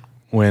that.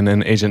 When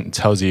an agent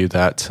tells you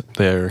that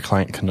their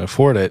client can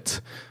afford it,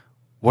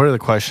 what are the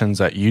questions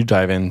that you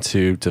dive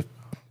into to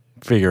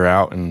figure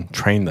out and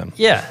train them.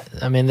 Yeah,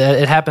 I mean,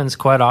 it happens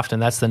quite often.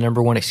 That's the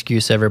number one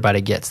excuse everybody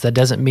gets. That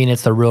doesn't mean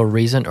it's the real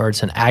reason or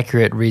it's an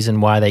accurate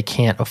reason why they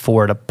can't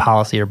afford a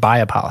policy or buy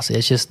a policy.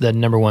 It's just the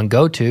number one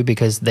go-to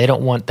because they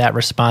don't want that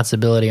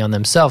responsibility on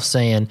themselves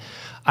saying,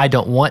 I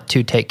don't want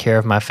to take care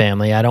of my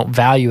family. I don't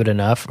value it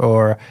enough,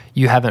 or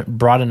you haven't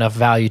brought enough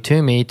value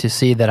to me to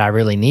see that I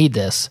really need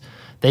this.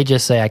 They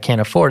just say, I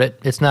can't afford it.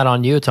 It's not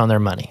on you, it's on their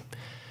money.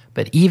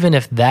 But even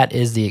if that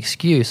is the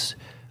excuse,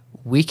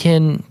 we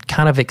can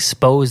kind of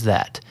expose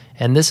that.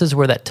 And this is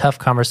where that tough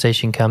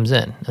conversation comes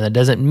in. And that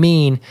doesn't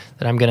mean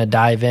that I'm going to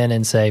dive in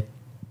and say,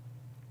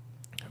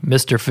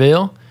 Mr.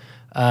 Phil,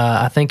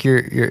 I think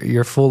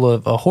you're full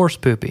of a horse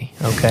poopy,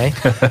 okay?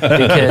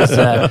 Because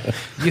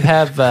you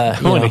have,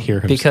 want to hear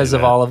him because say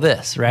of that. all of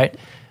this, right?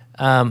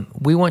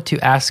 We want to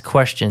ask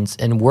questions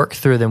and work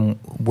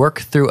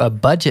through a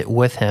budget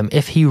with him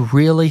if he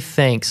really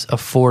thinks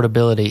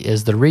affordability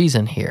is the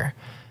reason here.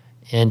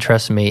 And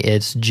trust me,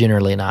 it's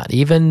generally not.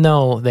 Even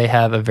though they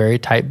have a very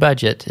tight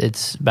budget,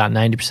 it's about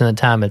 90% of the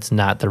time, it's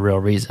not the real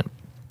reason.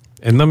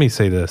 And let me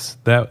say this,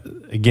 that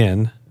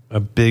again,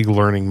 a big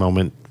learning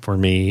moment for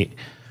me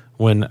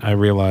when I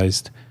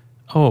realized,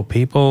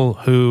 people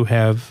who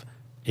have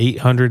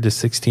 $800 to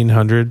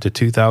 $1,600 to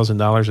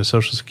 $2,000 of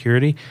Social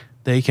Security,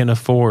 they can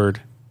afford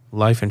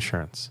life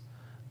insurance.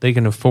 They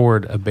can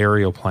afford a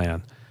burial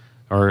plan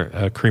or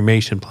a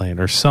cremation plan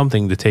or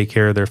something to take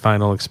care of their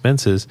final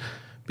expenses,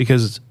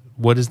 because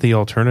what is the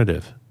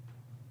alternative?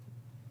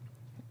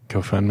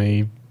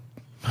 GoFundMe,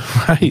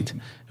 Right.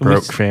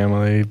 broke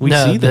family. We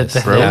see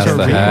this. Broke That's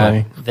the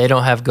family. They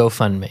don't have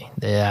GoFundMe.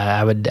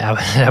 I would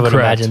Correct.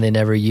 imagine they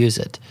never use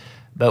it.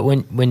 But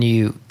when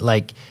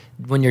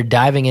you're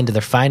diving into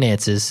their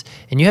finances,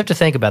 and you have to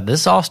think about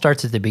this all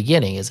starts at the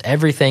beginning, is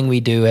everything we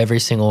do, every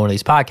single one of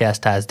these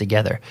podcasts ties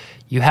together.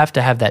 You have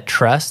to have that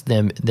trust,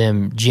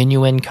 them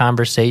genuine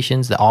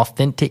conversations, the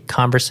authentic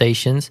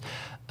conversations,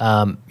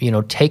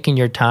 taking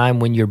your time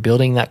when you're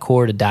building that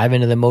core to dive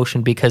into the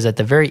emotion, because at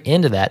the very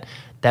end of that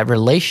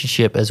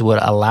relationship is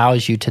what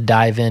allows you to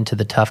dive into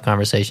the tough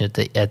conversation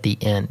at the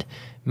end,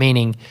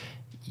 meaning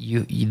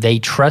they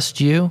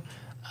trust you.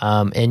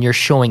 And you're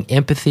showing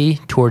empathy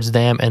towards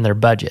them and their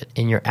budget,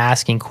 and you're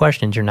asking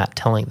questions you're not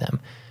telling them.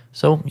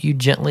 So you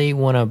gently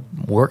want to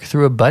work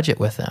through a budget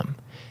with them.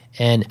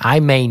 And I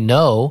may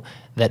know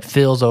that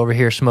Phil's over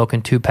here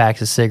smoking 2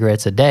 packs of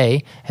cigarettes a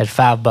day at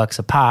 $5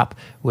 a pop,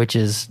 which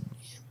is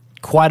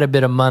quite a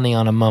bit of money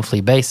on a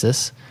monthly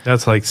basis.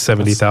 That's like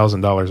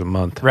 $70,000 a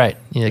month. Right.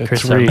 Yeah,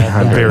 Chris, 300.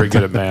 I'm very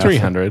good at math.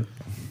 300.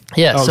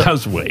 Yeah, Oh, so that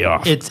was way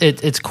off.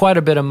 it's quite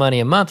a bit of money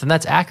a month, and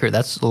that's accurate.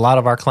 That's a lot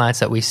of our clients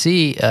that we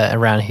see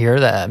around here.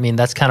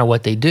 That's kind of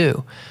what they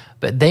do,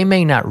 but they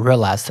may not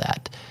realize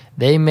that.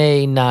 They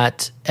may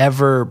not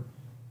ever.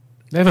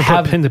 They haven't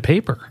put pen to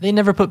paper. They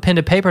never put pen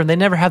to paper, and they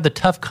never have the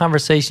tough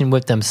conversation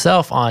with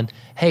themselves on,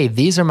 hey,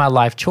 these are my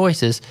life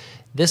choices.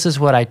 This is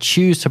what I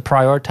choose to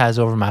prioritize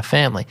over my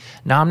family.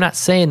 Now, I'm not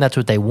saying that's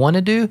what they want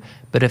to do,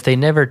 but if they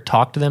never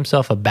talk to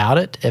themselves about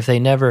it, if they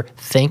never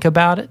think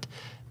about it,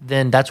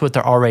 then that's what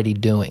they're already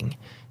doing.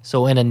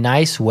 So in a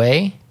nice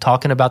way,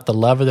 talking about the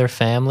love of their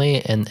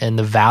family and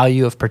the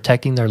value of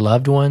protecting their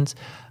loved ones,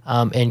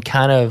 and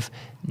kind of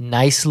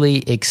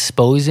nicely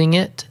exposing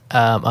it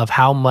of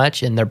how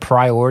much and their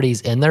priorities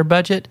in their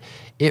budget,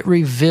 it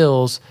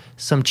reveals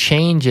some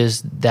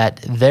changes that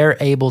they're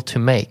able to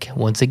make.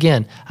 Once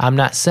again, I'm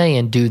not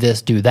saying do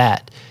this, do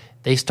that.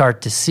 They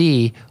start to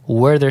see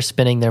where they're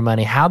spending their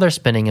money, how they're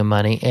spending their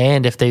money,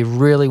 and if they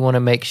really want to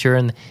make sure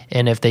and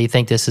if they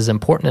think this is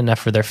important enough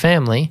for their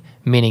family,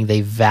 meaning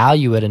they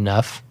value it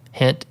enough.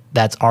 Hint,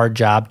 that's our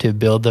job to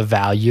build the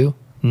value,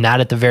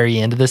 not at the very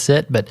end of the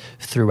sit, but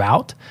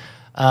throughout.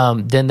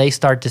 Then they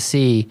start to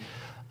see,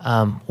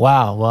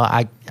 wow,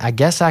 well, I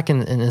guess I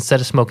can, instead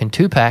of smoking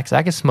 2 packs,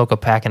 I can smoke a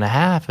pack and a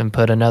half and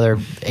put another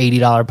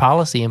 $80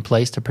 policy in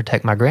place to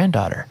protect my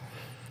granddaughter.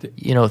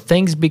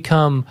 Things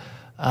become...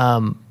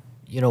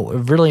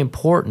 really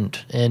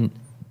important, and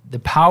the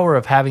power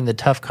of having the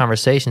tough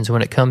conversations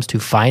when it comes to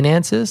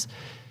finances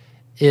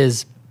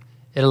is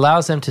it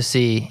allows them to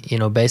see,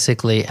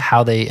 basically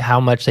how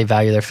much they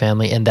value their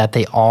family and that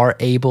they are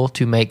able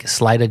to make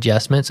slight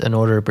adjustments in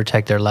order to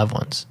protect their loved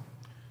ones.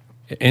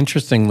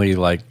 Interestingly,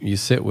 like you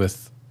sit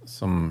with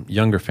some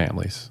younger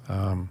families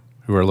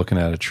who are looking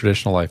at a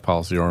traditional life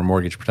policy or a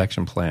mortgage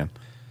protection plan,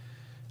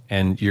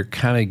 and you're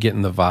kind of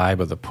getting the vibe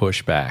of the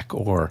pushback,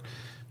 or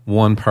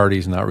one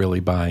party's not really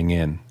buying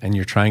in, and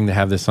you're trying to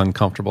have this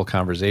uncomfortable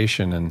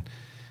conversation,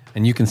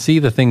 and you can see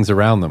the things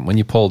around them. When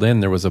you pulled in,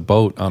 there was a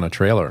boat on a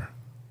trailer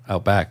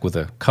out back with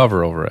a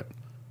cover over it,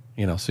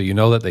 so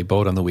that they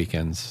boat on the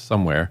weekends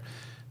somewhere.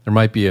 There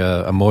might be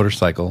a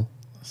motorcycle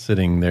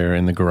sitting there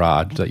in the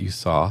garage that you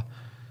saw,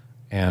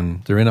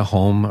 and they're in a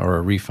home or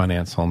a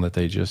refinance home that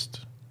they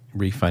just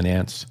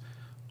refinanced,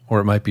 or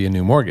it might be a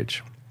new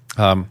mortgage.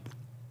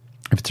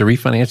 If it's a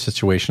refinance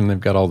situation, they've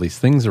got all these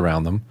things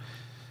around them.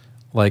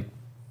 Like,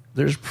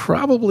 there's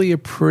probably a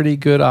pretty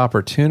good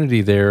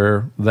opportunity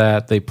there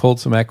that they pulled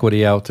some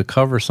equity out to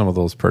cover some of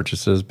those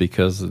purchases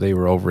because they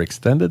were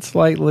overextended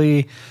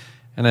slightly,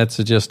 and it's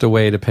just a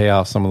way to pay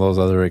off some of those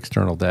other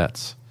external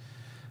debts.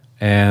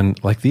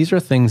 And like these are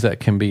things that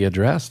can be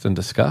addressed and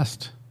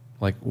discussed.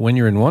 Like when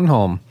you're in one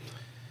home,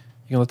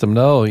 you can let them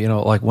know,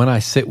 like when I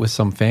sit with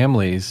some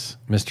families,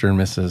 Mr. and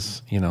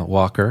Mrs.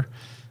 Walker,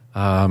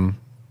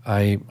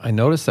 I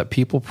notice that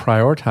people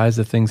prioritize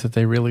the things that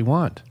they really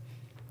want.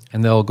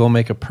 And they'll go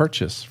make a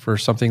purchase for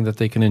something that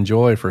they can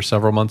enjoy for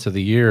several months of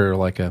the year,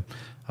 like a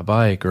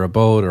bike or a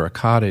boat or a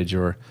cottage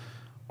or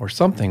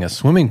something, a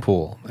swimming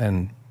pool,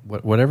 and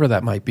whatever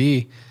that might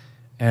be.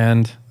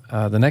 And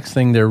the next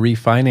thing, they're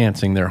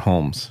refinancing their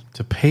homes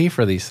to pay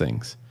for these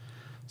things.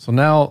 So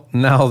now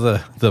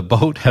the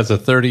boat has a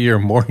 30-year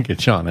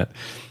mortgage on it,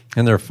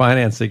 and they're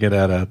financing it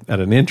at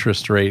an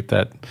interest rate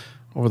that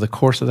over the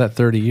course of that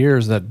 30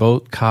 years, that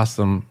boat cost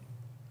them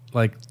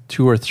like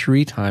 2 or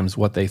 3 times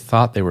what they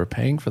thought they were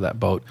paying for that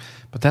boat.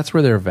 But that's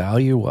where their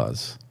value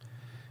was.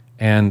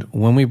 And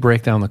when we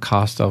break down the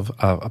cost of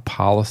a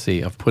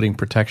policy of putting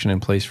protection in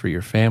place for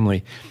your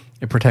family,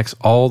 it protects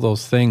all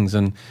those things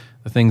and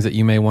the things that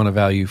you may want to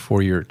value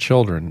for your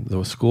children,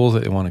 those schools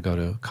that they want to go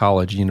to,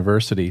 college,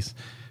 universities,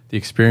 the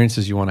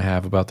experiences you want to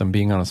have about them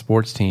being on a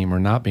sports team or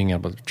not being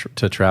able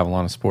to travel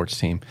on a sports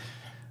team,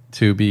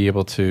 to be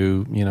able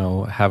to,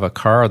 have a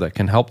car that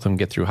can help them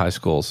get through high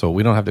school. So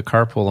we don't have to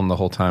carpool them the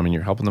whole time and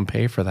you're helping them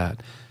pay for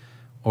that.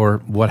 Or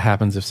what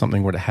happens if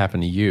something were to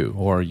happen to you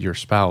or your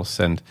spouse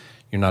and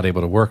you're not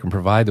able to work and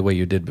provide the way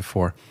you did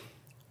before.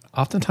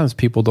 Oftentimes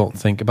people don't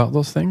think about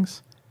those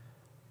things,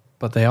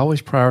 but they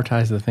always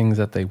prioritize the things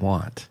that they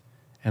want.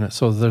 And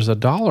so there's a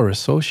dollar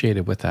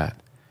associated with that.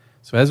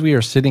 So as we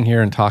are sitting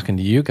here and talking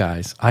to you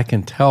guys, I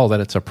can tell that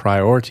it's a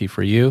priority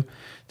for you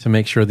to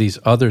make sure these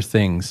other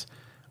things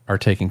are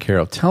taken care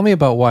of. Tell me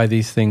about why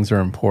these things are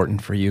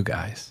important for you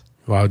guys.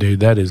 Wow, dude,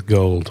 that is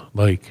gold.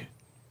 Like,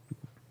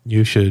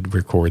 you should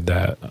record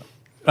that.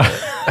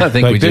 I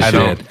think we just I did.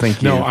 don't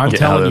think you No, I'm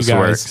get how telling you this guys,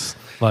 works.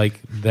 like,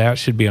 that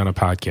should be on a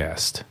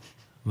podcast.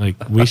 Like,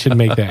 we should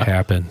make that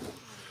happen.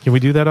 Can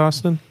we do that,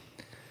 Austin?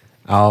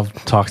 I'll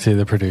talk to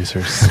the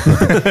producers.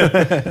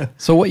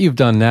 So what you've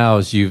done now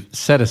is you've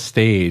set a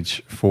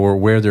stage for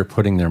where they're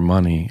putting their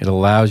money. It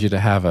allows you to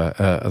have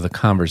the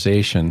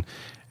conversation,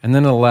 and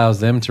then it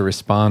allows them to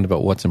respond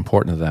about what's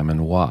important to them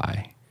and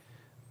why.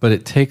 But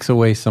it takes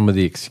away some of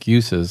the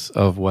excuses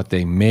of what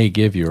they may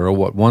give you or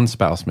what one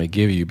spouse may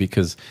give you,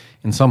 because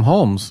in some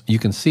homes, you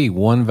can see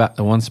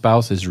one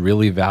spouse is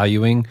really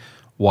valuing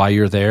why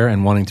you're there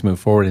and wanting to move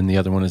forward, and the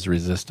other one is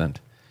resistant.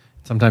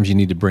 Sometimes you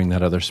need to bring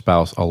that other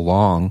spouse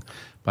along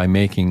by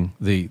making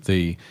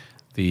the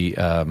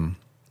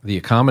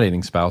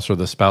accommodating spouse or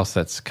the spouse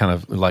that's kind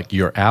of like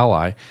your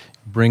ally,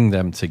 bring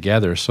them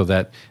together so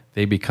that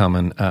they become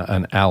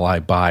an ally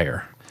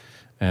buyer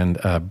and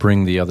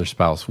bring the other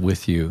spouse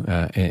with you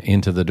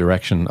into the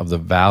direction of the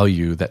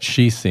value that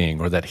she's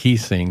seeing or that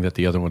he's seeing that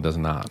the other one does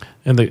not.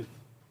 And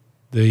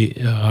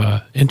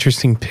the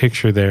interesting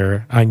picture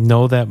there, I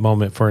know that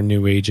moment for a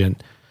new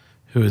agent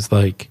who is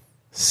like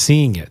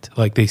seeing it,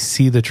 like they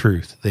see the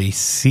truth. They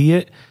see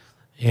it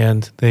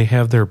and they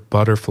have their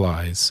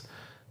butterflies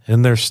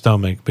in their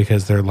stomach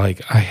because they're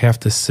like, I have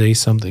to say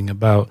something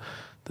about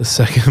the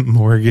second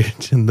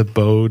mortgage and the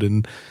boat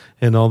and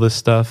all this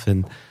stuff.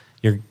 And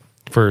you're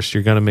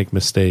going to make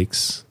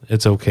mistakes.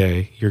 It's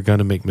okay. You're going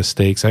to make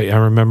mistakes. I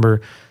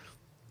remember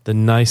the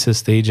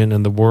nicest agent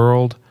in the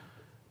world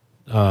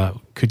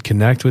could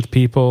connect with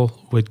people,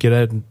 would get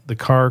out in the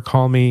car,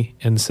 call me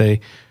and say,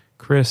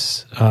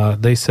 Chris,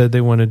 they said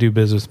they want to do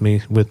business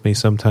with me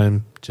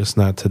sometime, just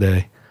not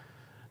today.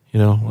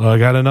 Well, I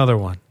got another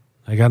one.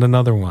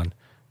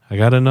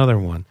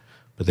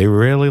 But they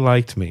really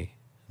liked me.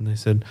 And they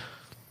said,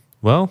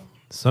 well,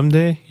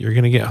 someday you're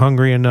going to get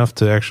hungry enough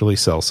to actually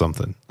sell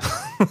something.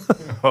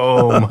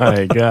 Oh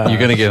my God. You're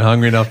going to get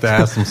hungry enough to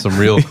ask them some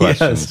real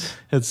questions. Yes.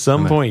 At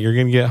some point, you're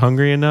going to get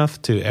hungry enough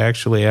to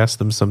actually ask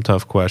them some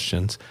tough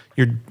questions.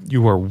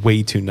 You are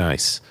way too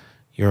nice.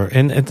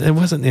 And it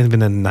wasn't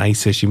even a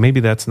nice issue.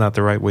 Maybe that's not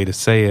the right way to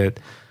say it,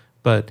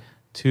 but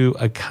too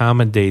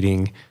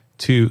accommodating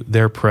to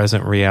their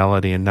present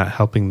reality and not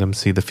helping them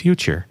see the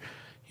future,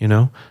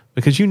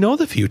 because you know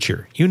the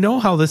future. You know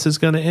how this is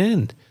going to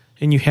end.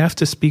 And you have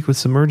to speak with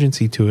some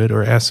urgency to it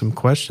or ask some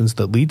questions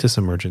that lead to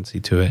some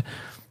urgency to it.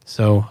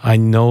 So I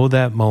know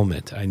that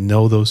moment. I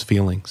know those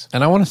feelings.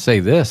 And I want to say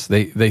this.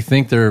 They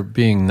think they're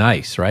being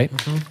nice, right?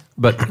 Mm-hmm.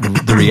 But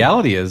the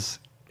reality is,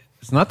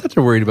 it's not that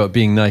they're worried about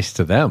being nice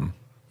to them.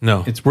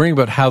 No. It's worrying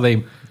about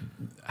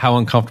how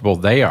uncomfortable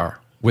they are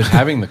with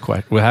having that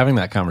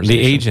conversation. The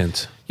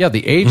agent. Yeah,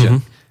 the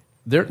agent.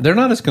 Mm-hmm. They're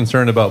not as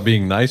concerned about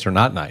being nice or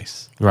not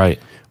nice. Right.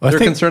 They're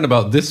concerned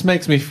about, this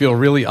makes me feel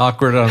really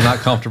awkward and I'm not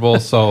comfortable.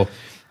 So,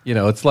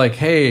 it's like,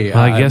 hey. Well,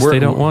 I guess they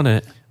don't want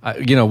it.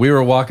 We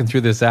were walking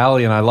through this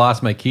alley and I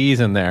lost my keys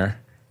in there.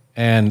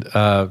 And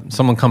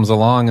someone comes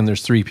along and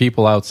there's 3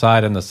 people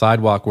outside on the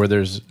sidewalk where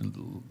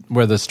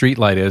the street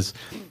light is.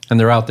 and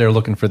they're out there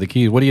looking for the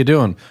keys. What are you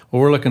doing?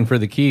 Well, we're looking for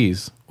the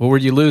keys. Well,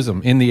 where'd you lose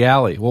them? In the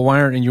alley. Well, why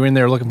aren't you in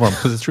there looking for them?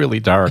 Because it's really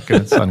dark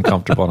and it's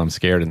uncomfortable and I'm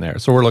scared in there.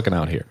 So we're looking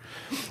out here.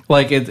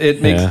 Like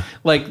it makes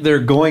like they're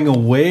going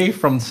away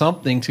from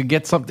something to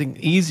get something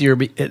easier.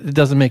 But it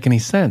doesn't make any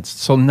sense.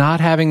 So not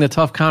having the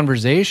tough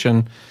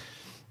conversation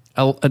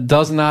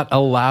does not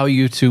allow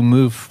you to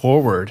move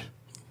forward.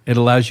 It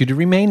allows you to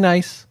remain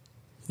nice.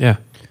 Yeah.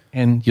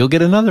 And you'll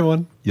get another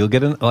one. You'll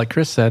get like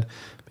Chris said,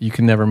 but you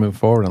can never move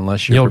forward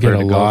unless you'll get a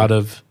to go. lot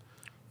of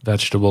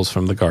vegetables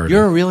from the garden.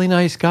 You're a really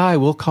nice guy.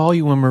 We'll call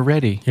you when we're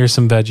ready. Here's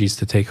some veggies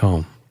to take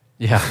home.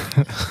 Yeah.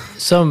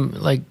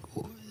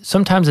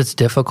 Sometimes it's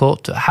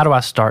difficult. How do I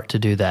start to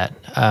do that?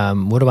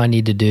 What do I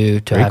need to do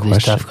to have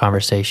these tough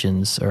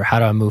conversations, or how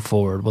do I move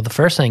forward? Well, the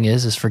first thing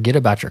is forget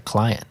about your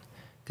client,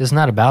 because it's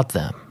not about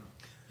them.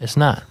 It's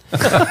not.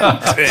 Roger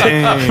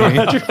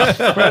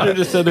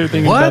just said they're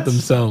thinking about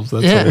themselves.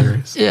 That's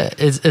hilarious. Yeah,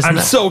 I'm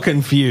so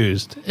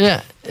confused.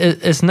 Yeah,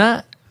 it's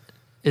not.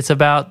 It's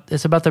about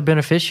their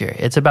beneficiary.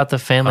 It's about the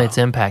family it's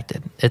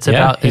impacted. It's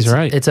about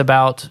right. It's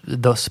about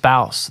the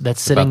spouse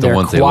that's sitting about the there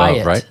ones quiet,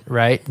 they love,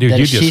 right? Dude, that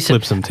you just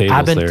flipped some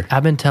tables there.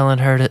 I've been telling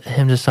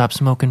him to stop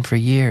smoking for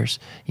years.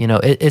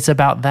 It's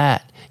about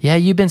that. Yeah,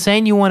 you've been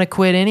saying you want to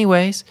quit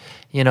anyways.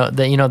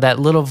 That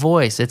little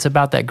voice. It's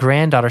about that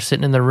granddaughter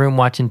sitting in the room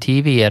watching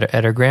TV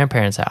at her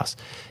grandparents' house.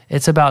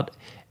 It's about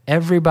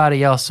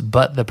everybody else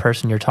but the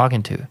person you're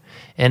talking to.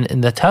 And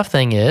the tough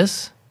thing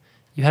is,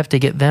 you have to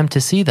get them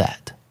to see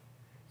that.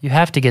 You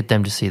have to get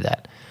them to see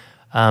that.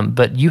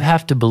 But you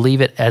have to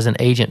believe it as an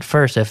agent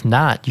first. If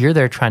not, you're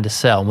there trying to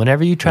sell.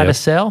 Whenever you try to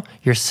sell,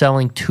 you're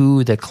selling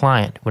to the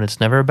client when it's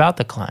never about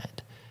the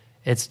client.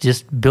 It's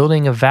just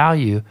building a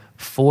value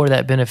for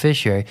that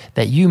beneficiary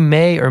that you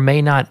may or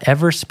may not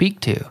ever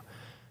speak to.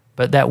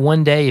 But that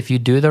one day, if you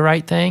do the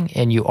right thing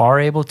and you are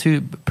able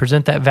to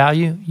present that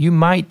value, you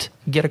might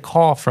get a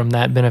call from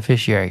that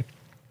beneficiary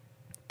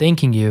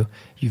thanking you.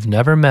 You've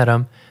never met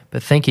them,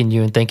 but thanking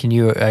you and thinking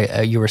you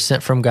were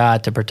sent from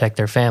God to protect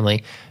their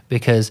family,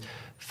 because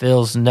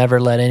Phil's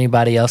never let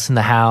anybody else in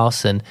the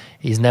house and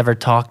he's never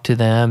talked to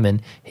them.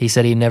 And he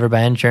said he'd never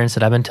buy insurance,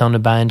 that I've been telling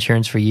him to buy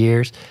insurance for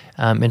years.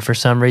 And for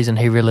some reason,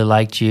 he really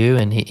liked you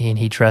and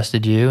he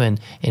trusted you and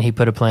he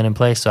put a plan in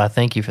place. So I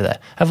thank you for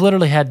that. I've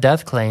literally had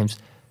death claims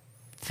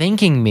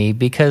thanking me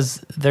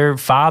because their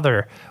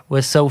father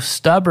was so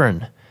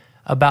stubborn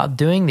about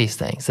doing these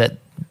things that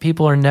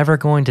people are never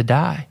going to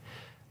die.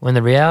 When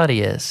the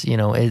reality is,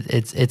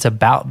 it's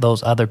about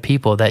those other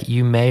people that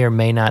you may or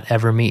may not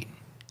ever meet.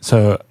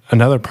 So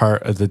another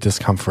part of the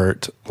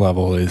discomfort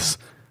level is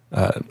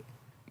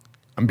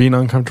being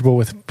uncomfortable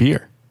with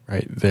fear,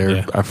 right?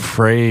 They're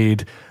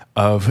afraid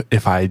of,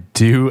 if I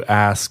do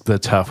ask the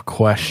tough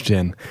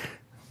question,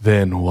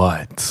 then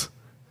what?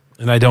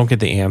 And I don't get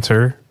the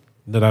answer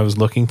that I was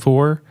looking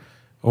for,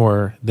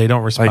 or they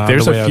don't respond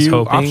there's the way a I was few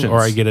hoping, options. or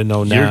I get a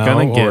no now. You're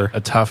going to get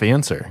a tough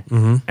answer,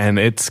 and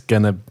it's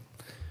gonna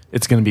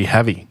be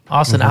heavy.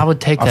 Austin, I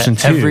would take Option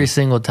that every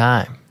single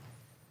time.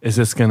 Is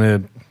this going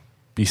to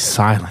be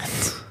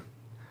silence?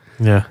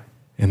 Yeah.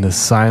 In the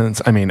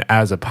silence, I mean,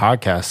 as a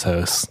podcast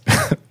host,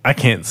 I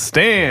can't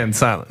stand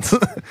silence.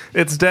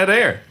 It's dead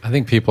air. I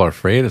think people are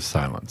afraid of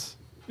silence.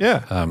 Yeah.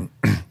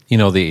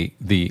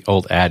 The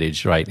old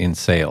adage, right, in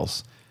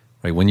sales,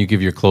 right? When you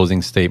give your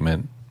closing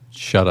statement,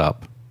 shut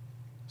up,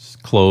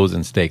 close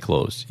and stay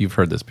closed. You've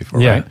heard this before,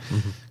 right?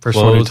 Mm-hmm. First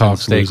Close one who and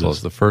talks stay loses.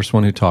 closed. The first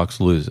one who talks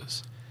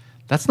loses.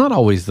 That's not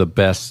always the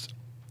best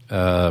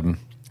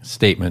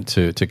statement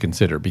to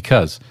consider,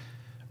 because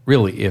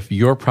really, if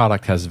your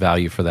product has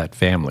value for that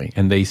family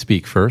and they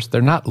speak first,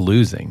 they're not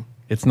losing.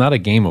 It's not a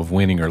game of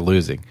winning or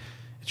losing.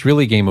 It's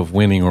really a game of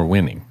winning or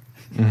winning,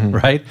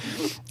 right?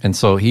 And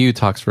so he who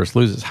talks first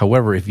loses.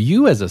 However, if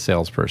you as a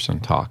salesperson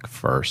talk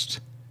first,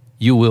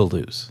 you will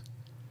lose.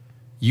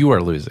 You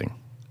are losing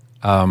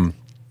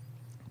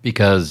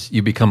because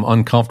you become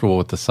uncomfortable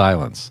with the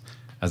silence.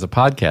 As a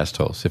podcast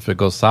host, if it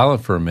goes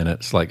silent for a minute,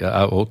 it's like,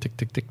 tick,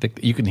 tick, tick, tick.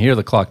 You can hear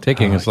the clock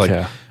ticking. It's like,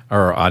 are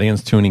our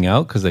audience tuning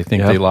out because they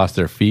think they lost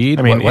their feed?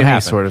 I mean, what any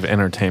happened? sort of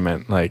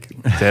entertainment, like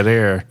dead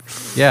air.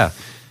 Yeah.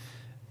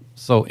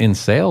 So in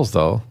sales,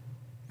 though,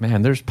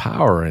 man, there's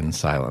power in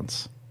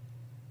silence.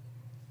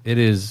 It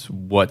is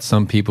what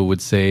some people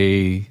would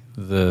say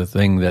the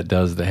thing that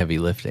does the heavy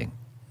lifting,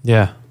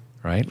 Yeah.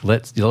 right?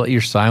 Let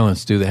your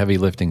silence do the heavy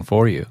lifting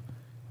for you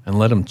and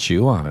let them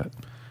chew on it.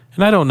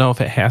 And I don't know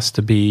if it has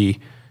to be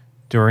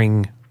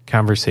during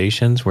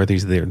conversations where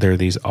there are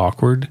these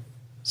awkward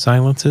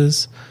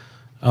silences.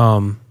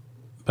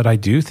 But I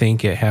do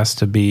think it has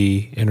to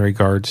be in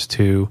regards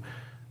to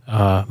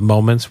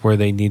moments where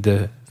they need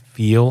to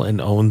feel and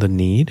own the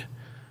need.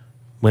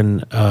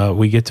 When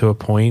we get to a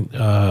point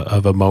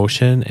of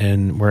emotion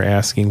and we're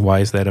asking,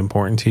 why is that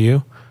important to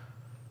you?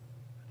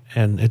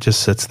 And it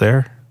just sits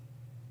there.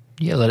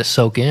 Yeah, let it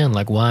soak in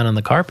like wine on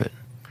the carpet.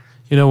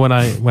 When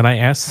I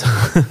ask,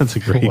 that's a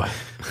great,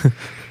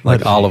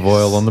 Like olive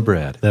oil on the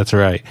bread. that's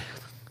right.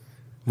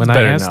 When I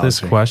Better ask this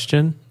analogy.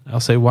 question,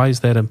 I'll say, why is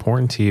that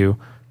important to you?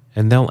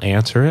 And they'll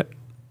answer it.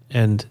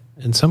 And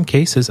in some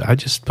cases, I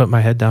just put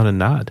my head down and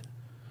nod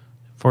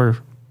for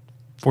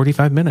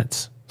 45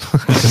 minutes.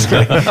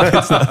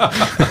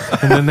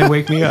 And then they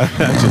wake me up.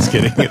 I'm just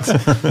kidding.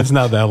 It's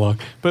not that long.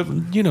 But,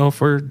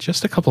 for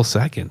just a couple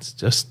seconds,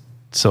 just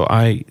so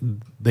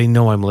they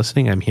know I'm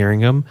listening, I'm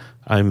hearing them,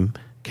 I'm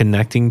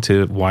connecting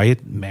to why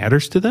it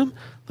matters to them.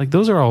 Like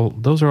those are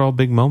all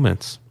big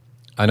moments.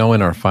 I know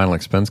in our final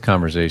expense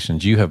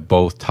conversations, you have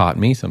both taught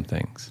me some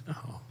things.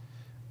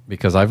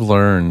 Because I've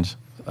learned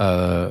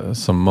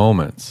some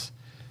moments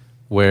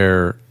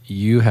where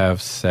you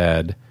have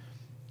said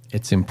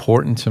it's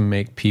important to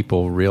make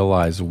people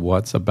realize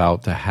what's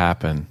about to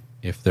happen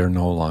if they're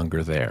no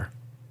longer there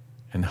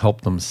and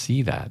help them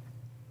see that.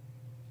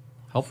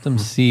 Help them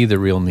see the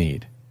real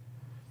need.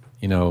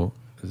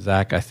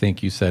 Zach, I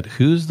think you said,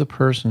 who's the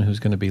person who's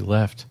going to be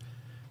left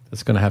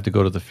that's going to have to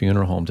go to the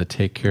funeral home to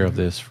take care of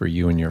this for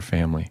you and your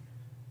family?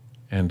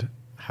 And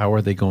how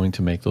are they going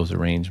to make those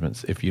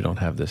arrangements if you don't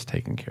have this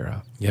taken care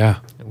of? Yeah.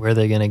 Where are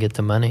they going to get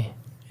the money?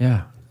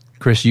 Yeah.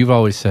 Chris, you've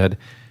always said,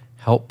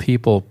 help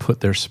people put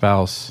their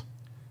spouse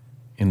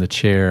in the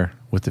chair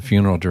with the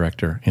funeral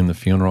director in the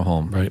funeral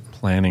home, right?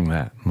 Planning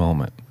that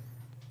moment.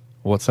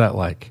 What's that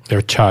like?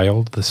 Their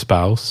child, the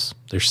spouse,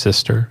 their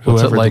sister.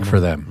 What's it like for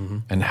them? Mm-hmm.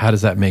 And how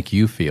does that make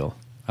you feel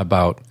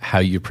about how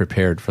you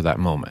prepared for that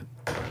moment?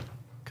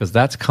 Because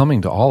that's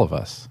coming to all of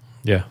us.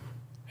 Yeah.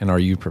 And are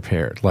you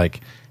prepared?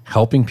 Like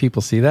helping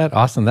people see that?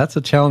 Austin, that's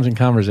a challenging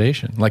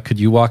conversation. Like, could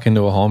you walk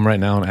into a home right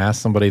now and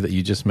ask somebody that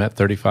you just met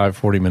 35,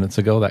 40 minutes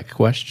ago that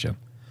question?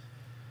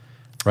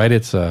 Right?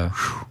 It's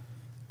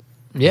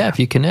yeah, if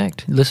you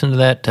connect. Listen to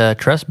that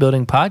trust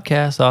building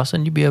podcast,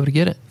 Austin, you'll be able to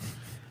get it.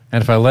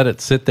 And if I let it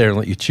sit there and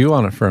let you chew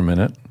on it for a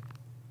minute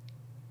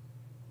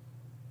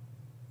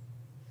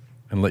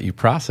and let you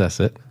process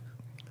it,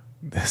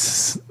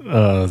 this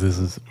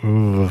is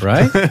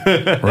right?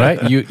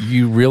 Right?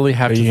 You really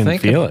have to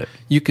think. Feel it.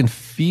 You can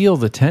feel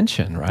the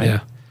tension, right? Yeah.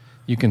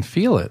 You can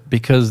feel it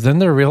because then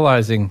they're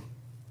realizing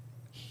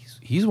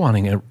he's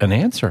wanting an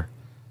answer.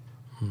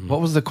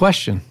 What was the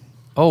question?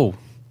 Oh,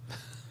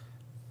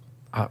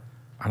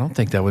 I don't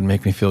think that would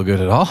make me feel good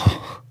at all.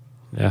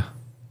 Yeah.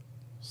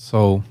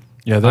 So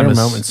yeah, there are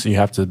moments you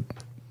have to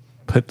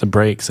put the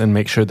brakes and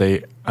make sure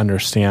they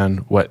understand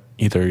what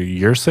either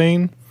you're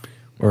saying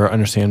or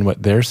understand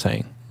what they're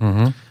saying.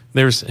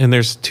 Mm-hmm.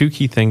 There's two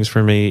key things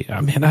for me. I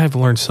mean, I've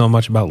learned so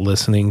much about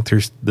listening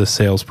through the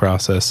sales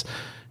process.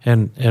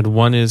 And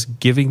one is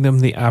giving them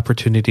the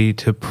opportunity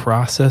to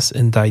process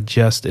and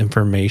digest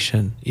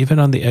information, even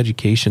on the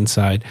education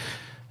side.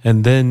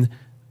 And then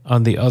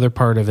on the other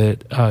part of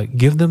it,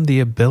 give them the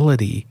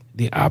ability,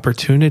 the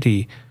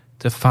opportunity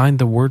to find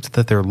the words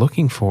that they're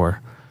looking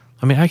for.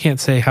 I mean, I can't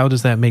say, how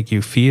does that make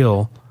you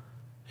feel?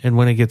 And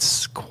when it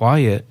gets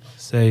quiet,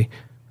 say,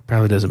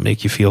 probably doesn't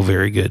make you feel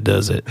very good,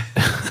 does it?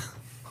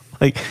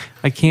 Like,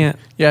 I can't.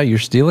 Yeah, you're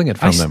stealing it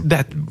from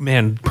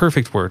them.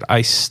 Perfect word.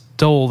 I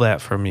stole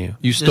that from you.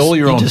 You stole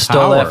your own power. You just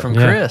stole that from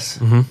Chris.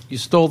 Mm-hmm. You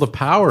stole the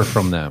power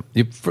from them,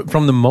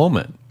 from the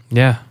moment.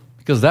 Yeah.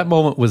 Because that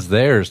moment was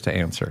theirs to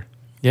answer.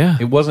 Yeah.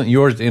 It wasn't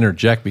yours to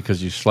interject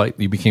because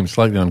you became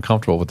slightly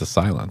uncomfortable with the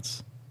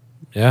silence.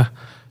 Yeah.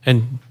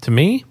 And to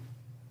me,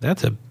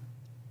 that's a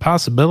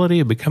possibility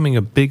of becoming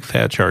a big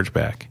fat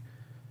chargeback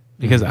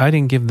because I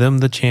didn't give them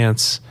the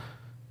chance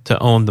to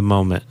own the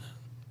moment.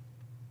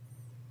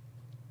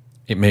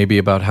 It may be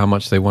about how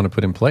much they want to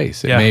put in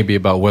place. It may be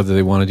about whether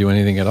they want to do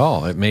anything at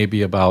all. It may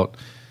be about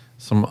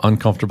some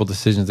uncomfortable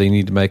decisions they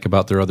need to make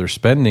about their other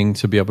spending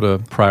to be able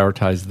to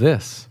prioritize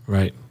this.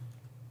 Right.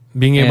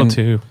 Being able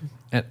to.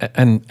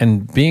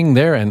 And being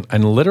there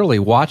and literally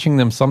watching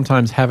them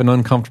sometimes have an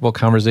uncomfortable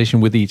conversation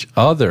with each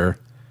other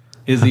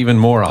is even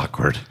more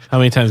awkward. How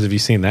many times have you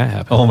seen that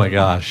happen? Oh my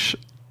gosh.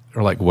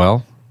 They're like,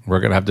 well, we're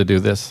going to have to do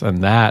this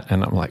and that.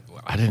 And I'm like,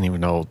 I didn't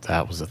even know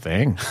that was a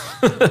thing.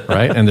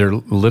 Right? And they're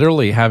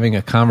literally having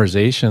a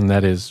conversation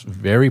that is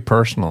very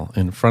personal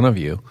in front of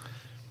you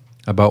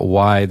about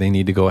why they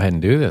need to go ahead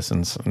and do this.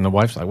 And the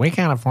wife's like, we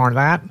can't afford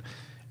that.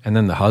 And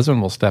then the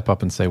husband will step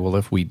up and say, well,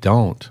 if we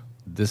don't,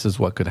 this is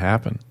what could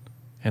happen.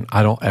 And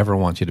I don't ever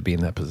want you to be in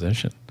that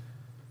position.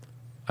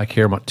 I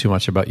care too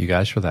much about you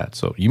guys for that.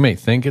 So you may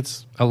think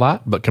it's a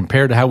lot, but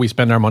compared to how we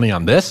spend our money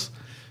on this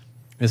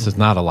is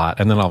not a lot.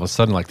 And then all of a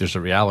sudden, like, there's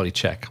a reality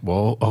check.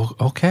 Well,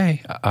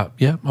 okay.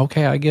 Yeah,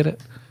 okay, I get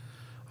it.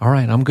 All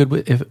right, I'm good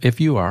with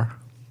if you are.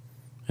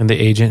 And the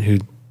agent who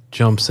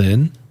jumps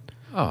in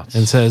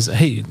and says,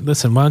 hey,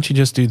 listen, why don't you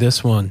just do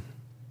this one?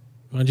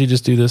 Why don't you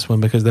just do this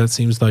one? Because that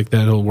seems like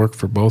that'll work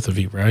for both of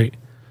you, right?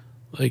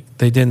 Like,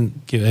 they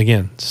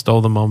didn't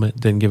stole the moment,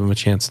 didn't give them a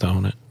chance to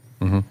own it.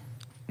 Mm-hmm.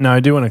 Now, I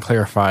do want to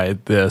clarify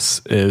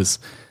this is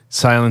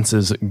silence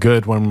is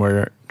good when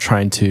we're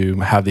trying to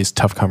have these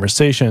tough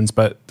conversations,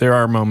 but there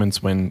are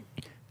moments when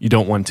you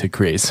don't want to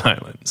create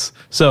silence.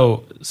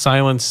 So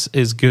silence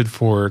is good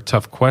for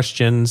tough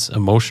questions,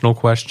 emotional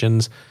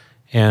questions,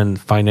 and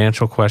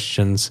financial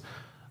questions,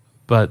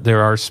 but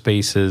there are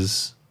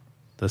spaces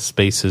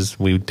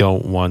we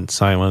don't want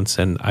silence.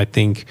 And I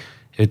think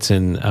It's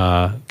in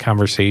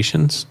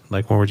conversations,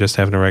 like when we're just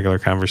having a regular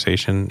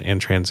conversation,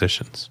 and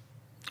transitions.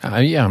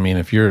 Yeah, I mean,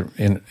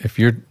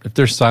 if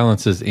there's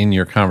silences in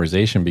your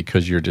conversation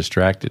because you're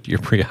distracted, you're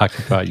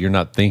preoccupied, you're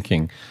not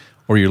thinking,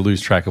 or you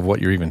lose track of what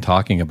you're even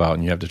talking about,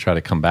 and you have to try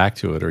to come back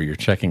to it, or you're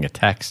checking a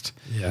text.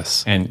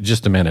 Yes. And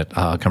just a minute,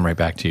 I'll come right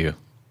back to you.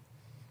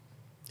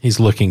 He's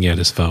looking at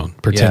his phone,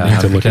 pretending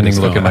to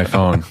look at my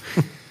phone.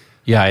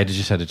 Yeah, I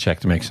just had to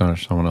check to make sure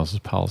someone else's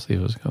policy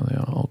was going.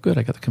 Oh, good,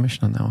 I got the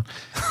commission on that one.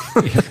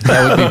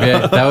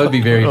 That would be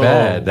very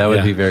bad. That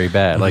would be very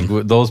bad. Like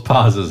those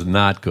pauses,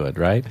 not good,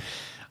 right?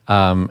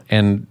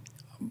 And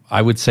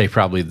I would say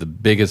probably the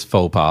biggest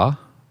faux pas.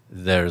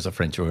 There's a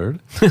French word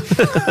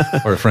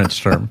or a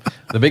French term.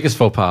 The biggest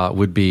faux pas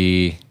would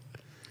be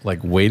like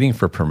waiting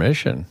for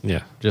permission.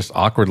 Yeah, just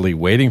awkwardly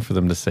waiting for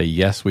them to say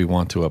yes, we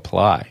want to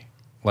apply.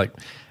 Like,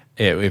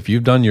 if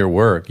you've done your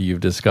work,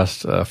 you've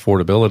discussed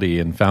affordability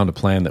and found a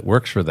plan that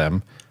works for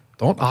them,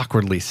 don't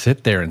awkwardly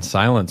sit there in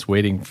silence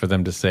waiting for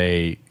them to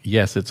say,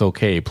 yes, it's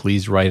okay,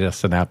 please write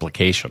us an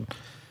application.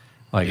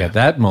 Like at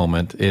that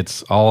moment,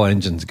 it's all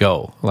engines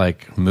go,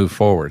 like move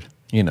forward.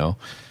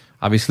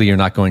 Obviously you're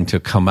not going to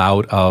come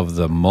out of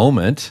the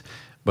moment,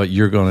 but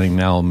you're going to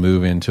now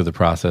move into the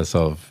process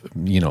of,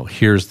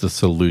 here's the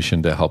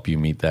solution to help you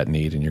meet that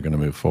need, and you're going to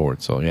move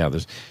forward. So yeah, you're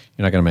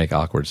not going to make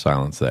awkward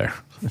silence there.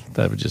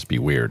 That would just be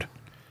weird.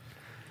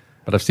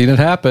 But I've seen it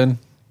happen.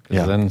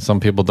 Yeah. Then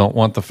some people don't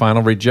want the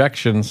final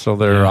rejection, so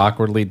they're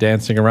awkwardly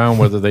dancing around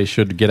whether they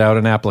should get out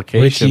an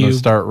application and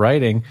start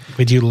writing.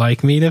 Would you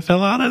like me to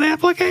fill out an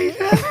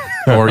application?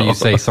 Or you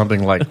say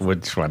something like,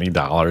 would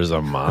 $20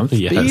 a month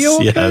be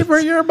okay for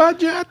your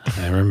budget?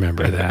 I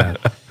remember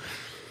that.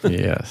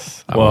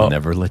 Yes. I will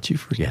never let you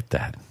forget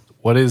that.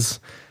 What is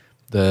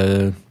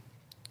the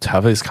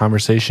toughest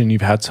conversation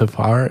you've had so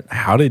far?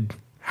 How did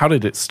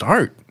it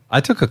start? I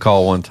took a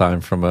call one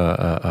time from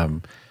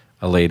a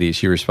lady.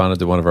 She responded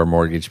to one of our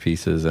mortgage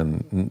pieces,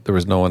 and there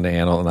was no one to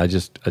handle. And I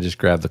just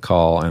grabbed the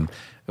call, and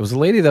it was a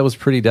lady that was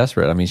pretty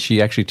desperate. I mean,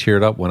 she actually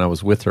teared up when I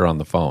was with her on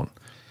the phone,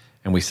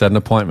 and we set an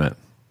appointment.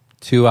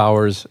 2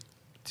 hours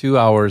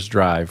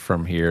drive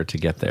from here to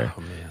get there.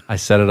 Oh, man. I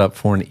set it up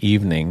for an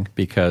evening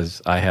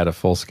because I had a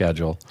full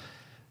schedule.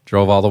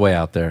 Drove all the way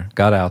out there,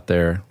 got out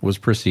there, was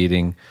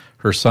proceeding.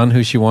 Her son,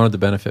 who she wanted the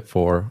benefit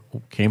for,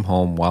 came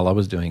home while I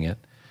was doing it.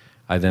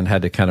 I then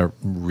had to kind of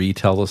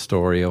retell the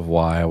story of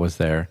why I was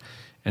there.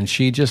 And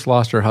she just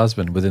lost her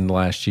husband within the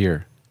last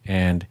year.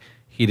 And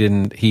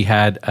he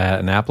had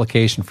an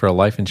application for a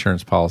life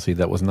insurance policy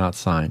that was not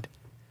signed.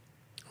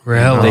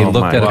 Really? They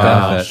looked at a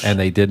benefit and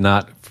they did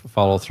not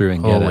follow through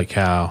and get it. Holy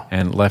cow.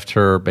 And left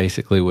her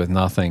basically with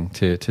nothing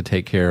to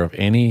take care of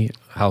any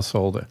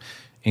household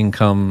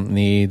income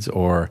needs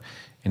or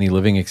any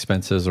living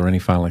expenses or any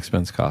final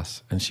expense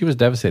costs. And she was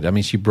devastated. I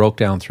mean, she broke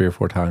down 3 or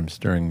 4 times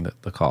during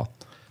the call.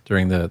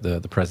 During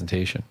the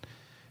presentation.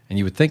 And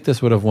you would think this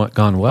would have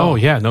gone well. Oh,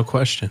 yeah, no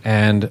question.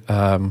 And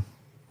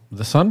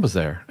the son was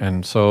there.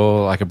 And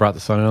so I brought the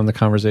son in on the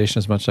conversation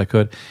as much as I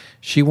could.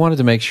 She wanted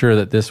to make sure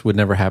that this would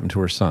never happen to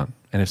her son.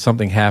 And if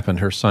something happened,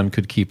 her son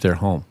could keep their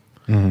home.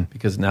 Mm-hmm.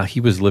 Because now he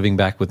was living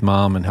back with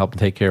mom and helping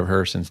take care of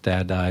her since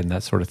dad died and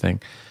that sort of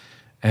thing.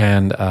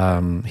 And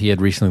he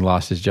had recently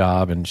lost his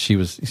job, and it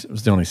was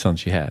the only son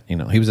she had.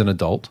 He was an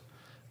adult,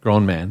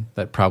 grown man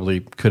that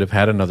probably could have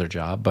had another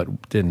job,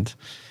 but didn't.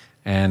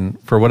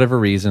 And for whatever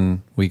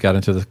reason, we got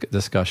into the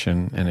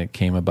discussion, and it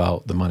came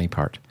about the money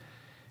part.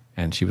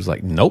 And she was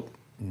like, nope,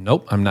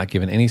 I'm not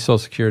giving any Social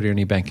Security or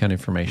any bank account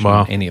information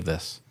on any of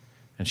this.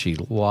 And she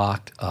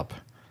locked up.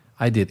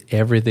 I did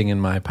everything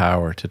in my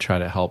power to try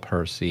to help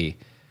her see.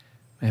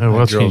 Man,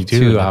 I drove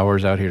 2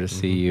 hours out here to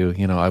see you.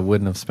 I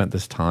wouldn't have spent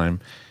this time.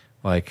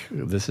 Like,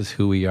 this is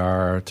who we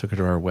are. Took her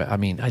to our wedding. I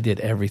mean, I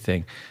did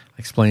everything. I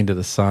explained to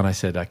the son, I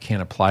said, I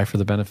can't apply for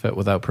the benefit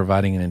without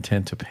providing an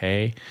intent to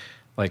pay.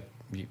 Like,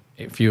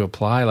 if you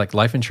apply, like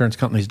life insurance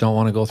companies don't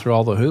want to go through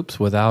all the hoops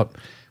without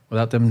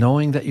them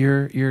knowing that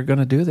you're going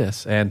to do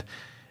this. And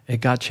it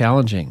got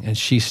challenging, and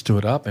she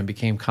stood up and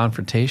became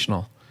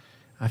confrontational.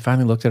 I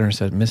finally looked at her and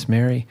said, Miss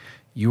Mary,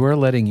 you are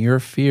letting your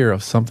fear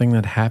of something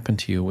that happened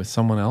to you with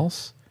someone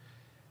else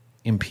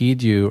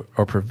impede you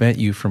or prevent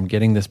you from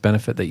getting this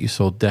benefit that you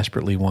so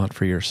desperately want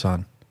for your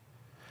son.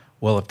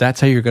 Well, if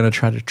that's how you're going to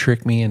try to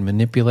trick me and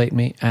manipulate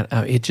me, and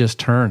it just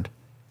turned.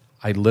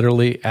 I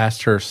literally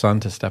asked her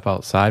son to step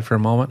outside for a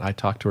moment. I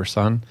talked to her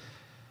son.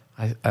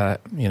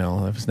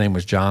 His name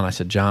was John. I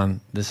said,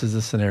 John, this is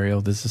the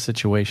scenario. This is the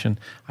situation.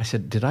 I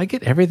said, did I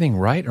get everything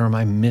right, or am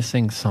I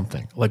missing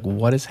something? Like,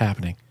 what is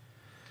happening?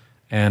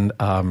 And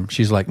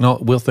she's like, no,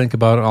 we'll think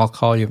about it. I'll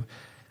call you.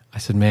 I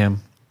said,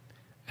 ma'am,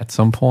 at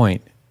some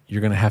point,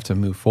 you're going to have to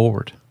move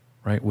forward,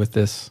 right, with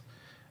this.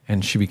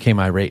 And she became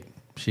irate.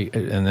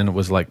 And then it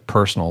was like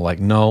personal, like,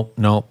 no,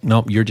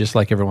 you're just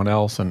like everyone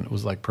else. And it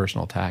was like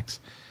personal attacks.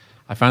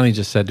 I finally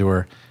just said to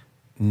her,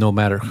 no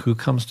matter who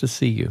comes to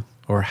see you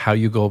or how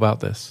you go about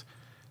this,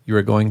 you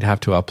are going to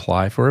have to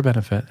apply for a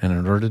benefit. And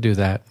in order to do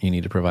that, you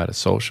need to provide a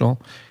social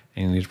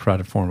and you need to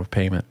provide a form of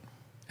payment.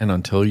 And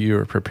until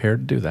you're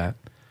prepared to do that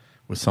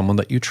with someone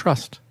that you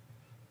trust,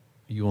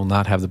 you will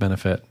not have the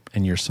benefit,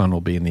 and your son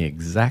will be in the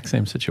exact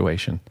same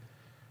situation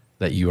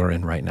that you are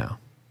in right now.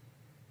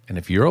 And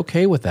if you're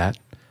okay with that,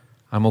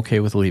 I'm okay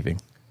with leaving.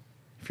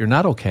 If you're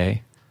not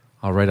okay,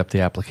 I'll write up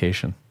the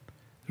application.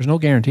 There's no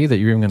guarantee that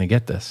you're even going to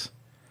get this,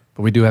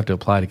 but we do have to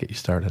apply to get you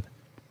started.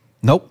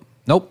 Nope.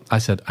 I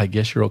said, I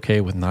guess you're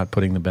okay with not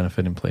putting the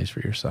benefit in place for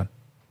your son.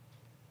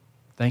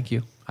 Thank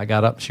you. I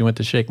got up. She went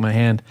to shake my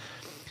hand,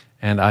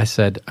 and I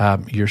said,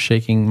 you're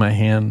shaking my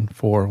hand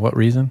for what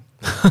reason?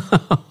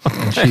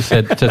 And she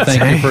said,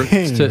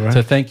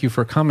 to thank you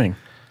for coming.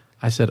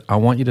 I said, I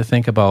want you to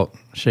think about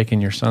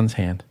shaking your son's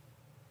hand,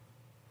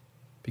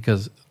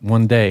 because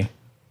one day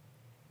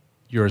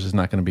yours is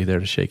not going to be there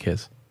to shake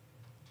his,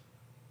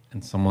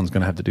 and someone's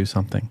going to have to do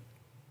something.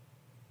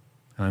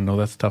 And I know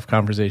that's a tough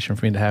conversation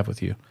for me to have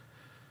with you,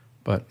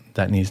 but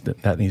that needs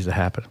to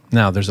happen.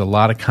 Now, there's a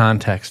lot of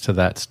context to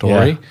that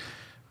story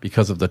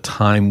because of the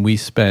time we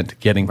spent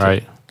getting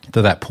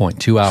to that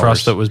point. 2 hours.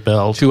 Trust that was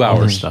built. 2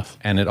 hours. Stuff.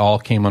 And it all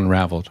came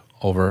unraveled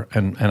over,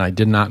 and I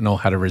did not know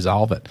how to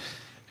resolve it.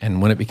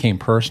 And when it became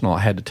personal, I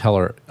had to tell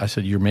her, I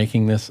said, you're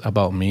making this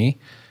about me.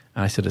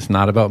 And I said, it's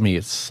not about me.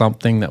 It's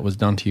something that was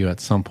done to you at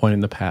some point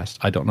in the past.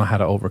 I don't know how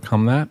to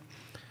overcome that.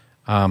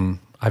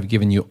 I've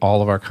given you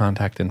all of our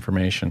contact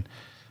information,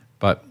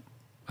 but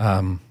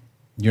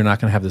you're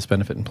not going to have this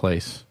benefit in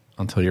place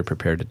until you're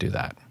prepared to do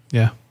that.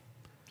 Yeah.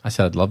 I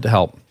said, I'd love to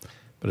help,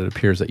 but it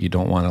appears that you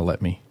don't want to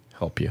let me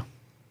help you.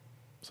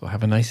 So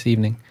have a nice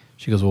evening.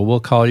 She goes, well, we'll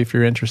call you if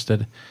you're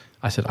interested.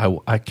 I said,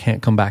 I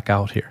can't come back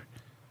out here.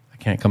 I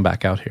can't come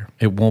back out here.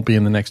 It won't be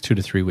in the next 2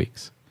 to 3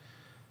 weeks.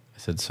 I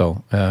said,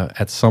 so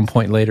at some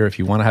point later, if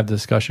you want to have the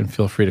discussion,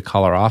 feel free to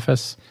call our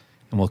office,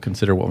 and we'll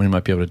consider what we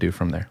might be able to do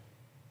from there.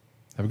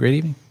 Have a great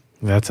evening.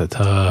 That's a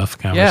tough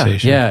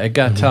conversation. Yeah, it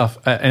got tough.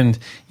 And,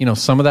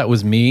 some of that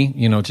was me,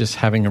 just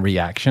having a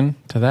reaction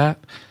to that.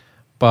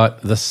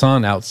 But the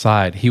son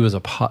outside,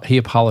 he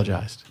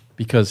apologized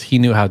because he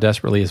knew how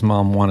desperately his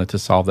mom wanted to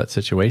solve that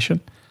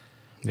situation.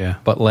 Yeah.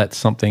 But let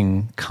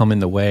something come in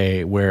the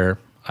way where,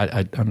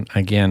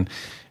 again...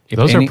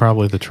 Those are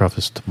probably the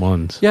toughest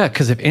ones. Yeah,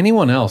 because if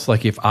anyone else,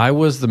 like if I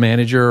was the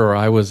manager or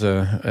I was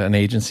an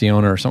agency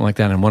owner or something like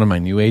that, and one of my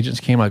new agents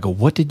came, I go,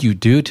 what did you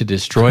do to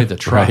destroy the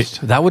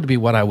trust? Right. That would be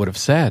what I would have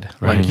said.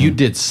 Right. Like, you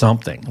did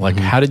something. Like,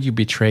 how did you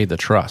betray the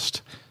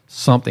trust?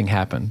 Something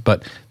happened.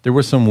 But there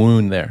was some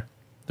wound there.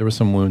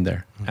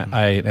 Mm-hmm.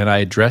 I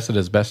addressed it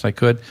as best I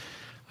could.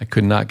 I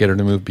could not get her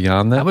to move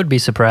beyond that. I would be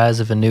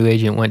surprised if a new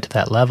agent went to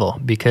that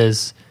level,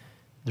 because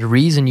the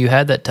reason you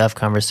had that tough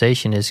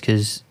conversation is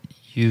because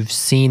you've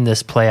seen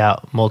this play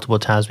out multiple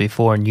times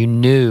before, and you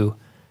knew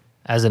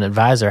as an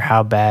advisor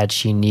how bad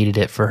she needed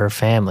it for her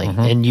family. Mm-hmm.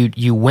 And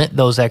you went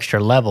those extra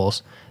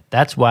levels.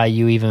 That's why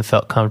you even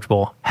felt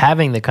comfortable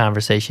having the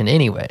conversation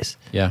anyways.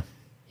 Yeah.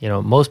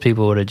 Most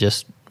people would have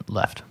just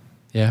left.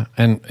 Yeah.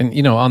 And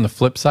on the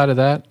flip side of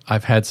that,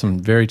 I've had some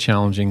very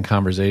challenging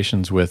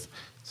conversations with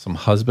some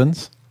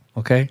husbands,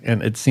 okay?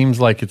 And it seems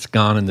like it's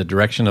gone in the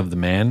direction of the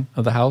man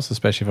of the house,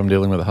 especially if I'm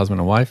dealing with a husband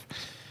and wife.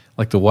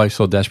 Like, the wife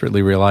so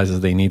desperately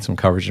realizes they need some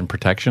coverage and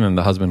protection, and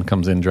the husband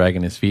comes in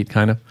dragging his feet,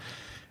 kind of.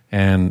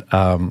 And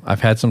I've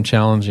had some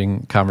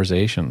challenging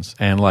conversations,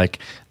 and like,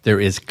 there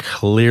is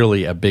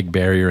clearly a big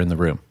barrier in the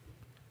room.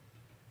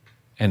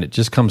 And it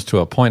just comes to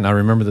a point. And I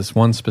remember this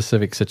one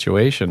specific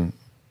situation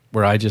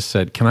where I just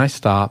said, can I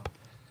stop?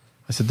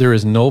 I said, there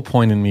is no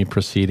point in me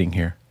proceeding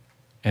here.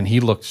 And he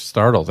looked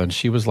startled, and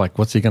she was like,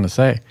 what's he going to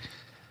say?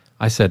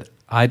 I said,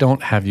 I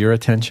don't have your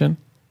attention.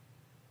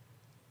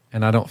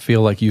 And I don't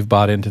feel like you've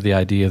bought into the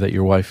idea that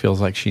your wife feels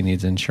like she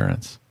needs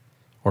insurance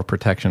or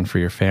protection for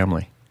your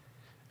family.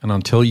 And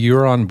until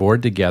you're on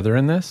board together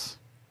in this,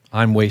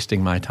 I'm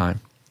wasting my time.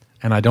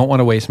 And I don't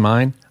want to waste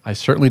mine. I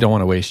certainly don't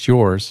want to waste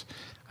yours.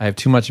 I have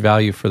too much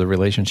value for the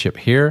relationship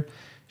here.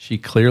 She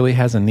clearly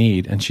has a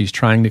need, and she's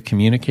trying to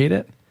communicate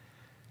it.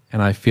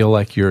 And I feel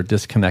like you're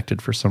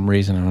disconnected for some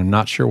reason, and I'm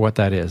not sure what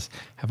that is.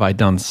 Have I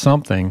done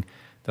something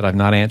that I've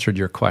not answered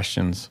your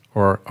questions,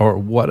 or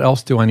what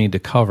else do I need to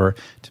cover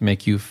to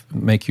make you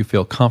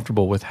feel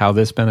comfortable with how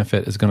this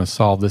benefit is going to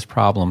solve this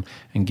problem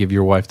and give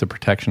your wife the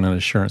protection and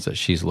assurance that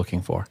she's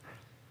looking for?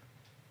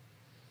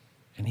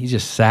 And he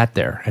just sat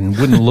there and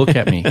wouldn't look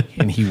at me,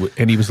 and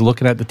he was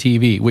looking at the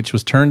TV, which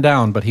was turned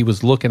down, but he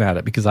was looking at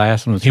it because I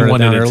asked him to turn it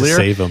down earlier. To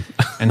save him.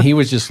 And he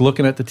was just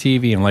looking at the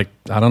TV and like,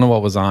 I don't know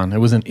what was on. It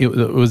was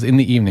in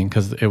the evening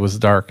because it was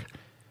dark,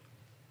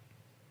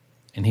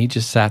 and he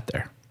just sat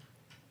there.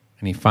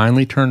 And he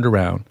finally turned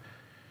around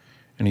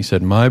and he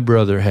said, my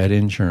brother had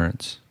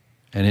insurance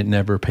and it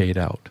never paid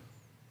out.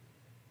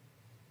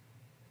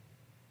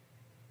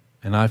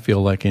 And I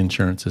feel like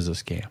insurance is a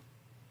scam.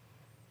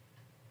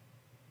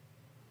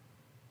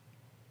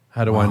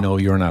 How do I know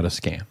you're not a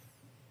scam?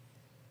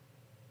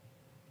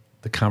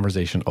 The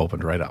conversation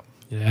opened right up.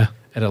 Yeah.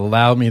 It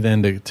allowed me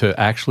then to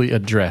actually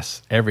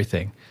address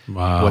everything.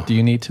 Wow. What do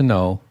you need to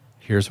know?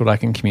 Here's what I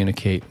can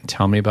communicate.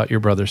 Tell me about your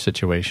brother's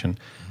situation.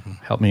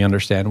 Help me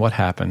understand what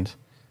happened.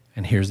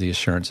 And here's the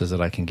assurances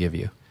that I can give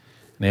you.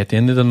 And at the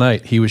end of the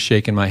night, he was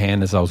shaking my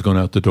hand as I was going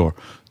out the door.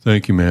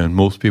 Thank you, man.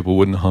 Most people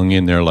wouldn't have hung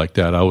in there like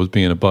that. I was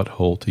being a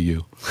butthole to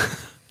you.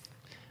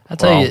 I'll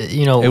tell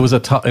you,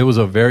 It was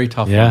a very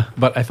tough Yeah. one.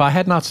 But if I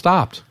had not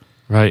stopped,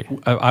 Right.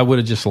 I would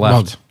have just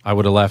left. I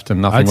would have left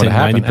and nothing I'd would say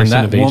have happened. 90%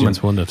 And of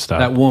agents wouldn't have stopped.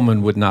 That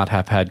woman would not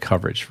have had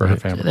coverage for her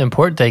family. the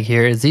important thing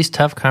here is these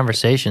tough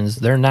conversations,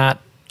 they're not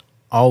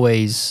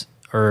always,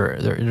 or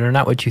they're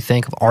not what you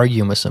think of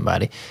arguing with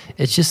somebody.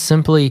 It's just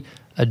simply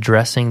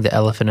addressing the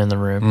elephant in the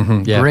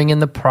room, yeah. bringing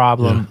the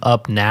problem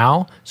up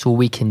now so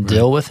we can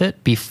deal with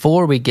it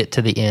before we get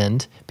to the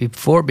end,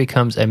 before it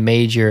becomes a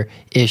major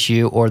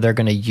issue or they're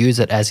going to use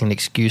it as an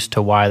excuse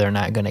to why they're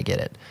not going to get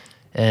it.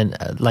 And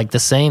like the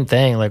same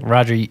thing, like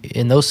Roger,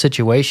 in those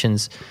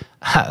situations,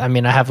 I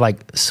mean, I have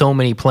like so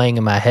many playing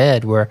in my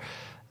head where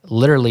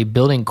literally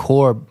building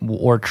core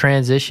or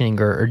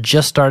transitioning or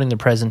just starting the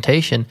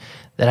presentation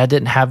that I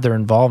didn't have their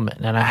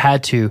involvement. And I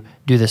had to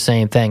do the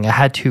same thing. I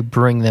had to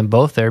bring them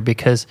both there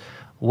because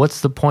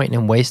what's the point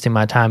in wasting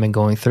my time and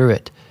going through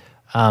it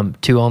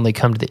to only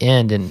come to the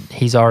end and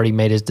he's already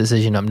made his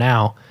decision up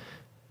now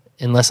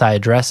unless I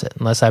address it,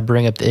 unless I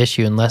bring up the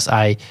issue, and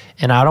I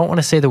don't want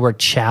to say the word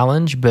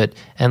challenge, but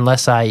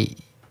unless I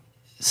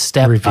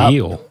step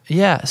Reveal. up.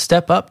 Yeah,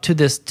 step up to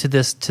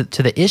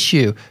the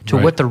issue, to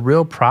what the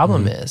real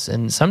problem is.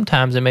 And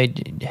sometimes it may,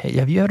 hey,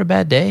 have you had a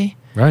bad day?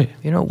 Right.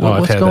 You know, I've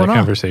what's had going that on?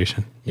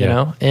 conversation. You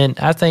know, and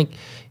I think,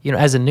 you know,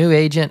 as a new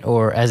agent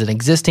or as an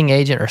existing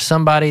agent or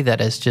somebody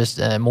that is just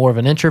more of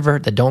an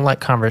introvert that don't like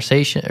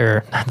conversation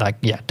or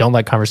don't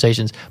like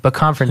conversations, but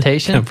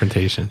confrontation.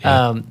 Confrontation.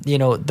 Yeah. You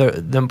know,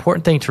 the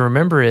important thing to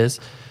remember is,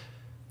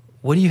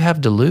 what do you have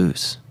to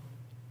lose?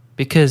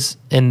 Because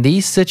in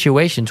these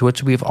situations,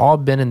 which we've all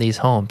been in these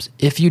homes,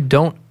 if you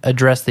don't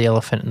address the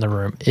elephant in the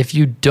room, if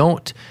you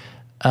don't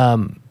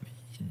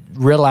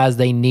realize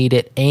they need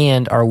it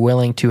and are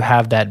willing to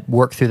have that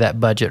work through that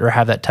budget or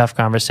have that tough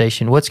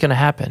conversation, what's going to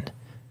happen?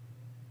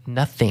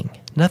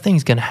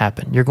 Nothing's going to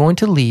happen. You're going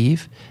to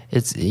leave.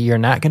 You're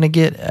not going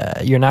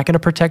to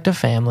protect a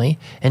family,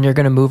 and you're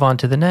going to move on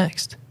to the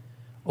next.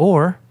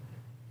 Or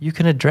you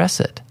can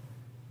address it,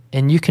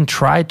 and you can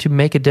try to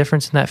make a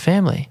difference in that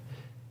family.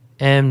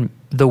 And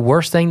the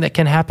worst thing that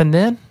can happen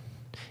then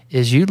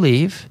is you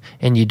leave,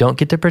 and you don't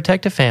get to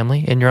protect a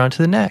family, and you're on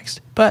to the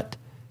next. But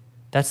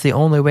that's the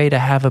only way to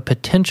have a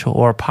potential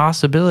or a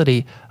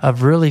possibility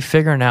of really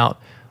figuring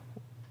out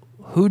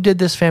who did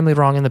this family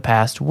wrong in the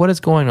past, what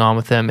is going on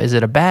with them, is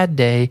it a bad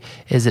day,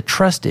 is it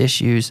trust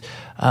issues,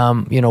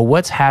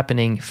 what's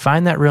happening,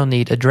 find that real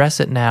need, address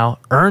it now,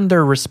 earn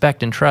their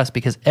respect and trust,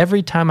 because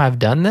every time I've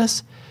done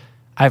this,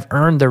 I've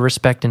earned their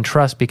respect and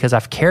trust because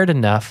I've cared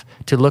enough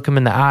to look them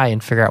in the eye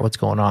and figure out what's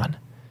going on.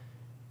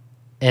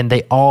 And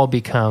they all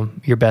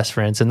become your best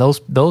friends. And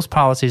those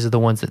policies are the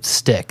ones that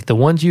stick. The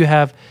ones you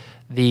have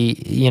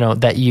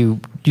that you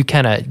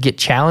kind of get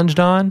challenged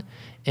on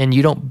and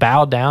you don't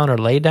bow down or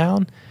lay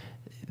down,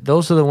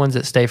 those are the ones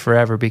that stay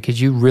forever because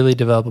you really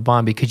develop a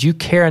bond because you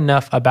care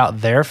enough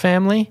about their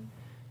family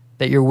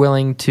that you're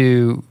willing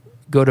to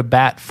go to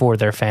bat for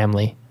their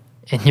family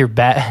and you're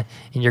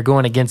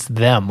going against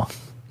them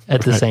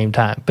at the same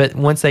time. But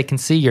once they can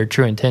see your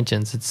true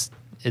intentions,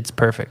 it's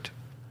perfect.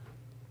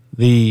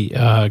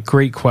 The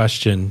great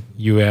question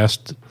you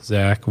asked,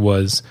 Zach,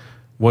 was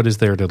what is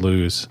there to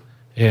lose?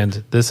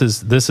 And this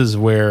is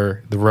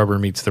where the rubber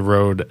meets the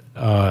road.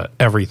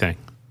 Everything,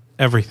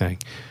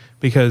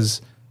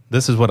 because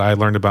this is what I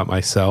learned about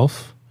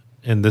myself,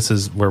 and this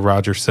is where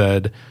Roger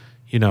said,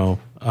 you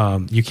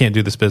can't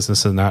do this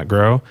business and not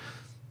grow.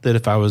 That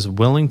if I was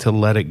willing to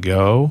let it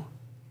go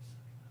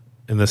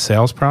in the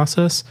sales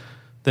process,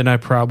 then I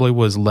probably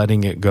was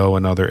letting it go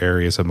in other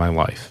areas of my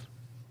life.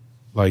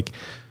 Like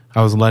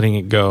I was letting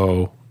it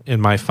go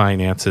in my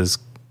finance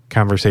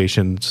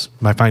conversations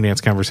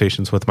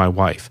with my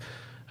wife.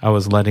 I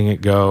was letting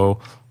it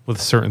go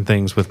with certain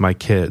things with my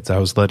kids. I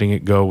was letting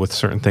it go with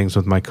certain things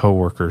with my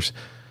coworkers.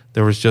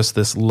 There was just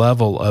this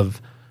level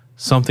of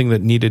something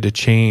that needed to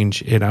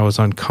change, and I was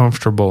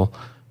uncomfortable,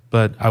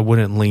 but I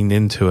wouldn't lean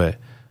into it.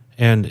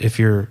 And if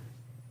your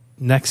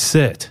next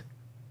sit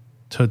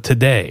to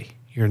today,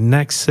 your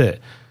next sit,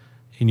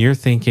 and you're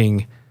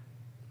thinking,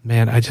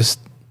 man,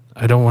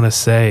 I don't want to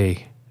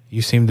say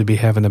you seem to be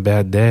having a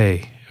bad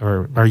day,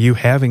 or are you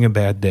having a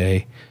bad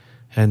day,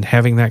 and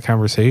having that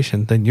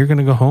conversation, then you're going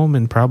to go home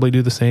and probably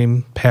do the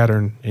same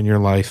pattern in your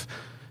life.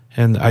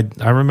 And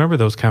I remember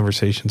those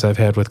conversations I've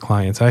had with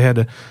clients. I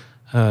had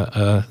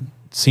a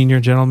senior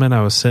gentleman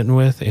I was sitting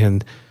with,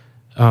 and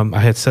I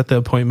had set the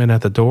appointment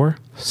at the door.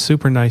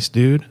 Super nice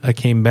dude. I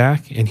came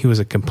back, and he was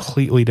a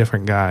completely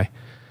different guy.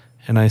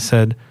 And I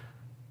said,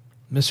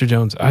 Mr.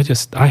 Jones,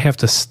 I have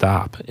to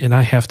stop, and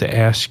I have to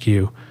ask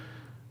you,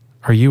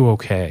 are you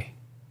okay?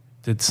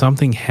 Did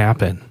something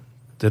happen?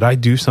 Did I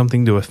do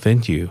something to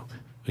offend you?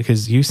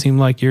 Because you seem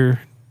like you're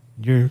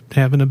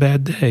having a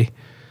bad day.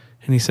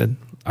 And he said,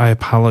 I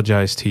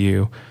apologize to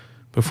you.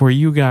 Before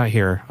you got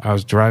here, I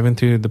was driving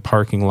through the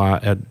parking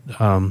lot at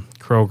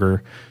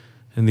Kroger,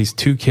 and these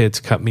two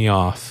kids cut me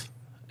off.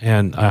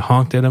 And I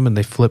honked at them, and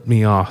they flipped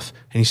me off.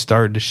 And he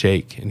started to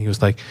shake. And he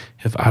was like,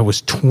 if I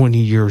was 20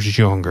 years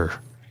younger,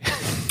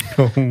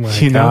 Oh my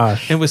you know,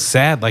 gosh. it was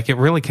sad. Like, it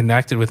really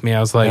connected with me. I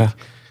was like,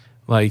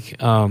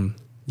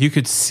 you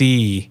could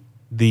see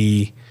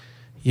the,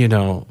 you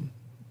know,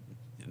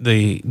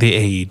 the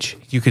age.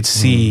 You could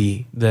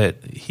see that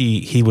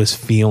he was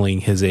feeling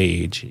his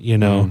age, you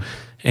know,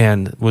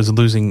 and was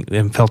losing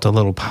and felt a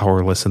little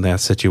powerless in that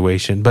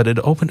situation. But it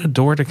opened a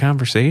door to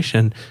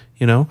conversation,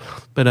 you know.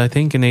 But I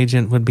think an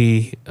agent would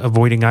be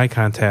avoiding eye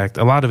contact.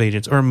 A lot of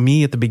agents, or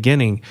me at the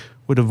beginning,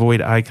 would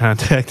avoid eye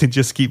contact and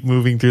just keep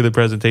moving through the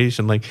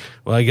presentation. Like,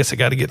 well, I guess I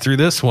got to get through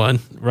this one,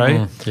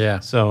 right? Yeah.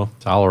 So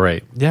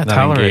Tolerate. yeah, not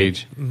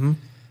tolerate. Engage.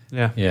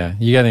 Yeah. Yeah.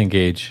 You got to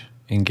engage,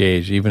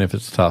 even if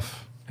it's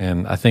tough.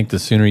 And I think the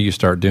sooner you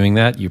start doing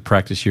that, you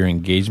practice your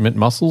engagement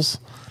muscles.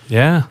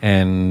 Yeah.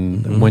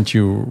 And once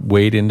you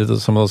wade into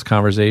some of those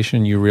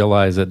conversations, you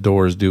realize that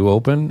doors do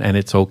open, and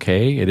it's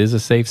okay. It is a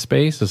safe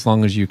space as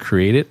long as you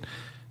create it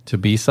to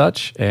be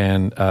such,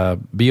 and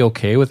be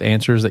okay with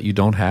answers that you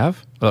don't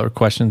have, or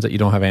questions that you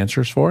don't have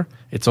answers for.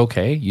 It's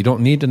okay. You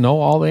don't need to know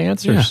all the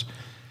answers.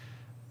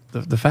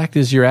 The fact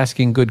is, you're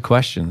asking good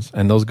questions,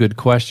 and those good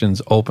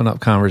questions open up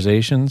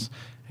conversations,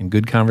 and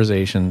good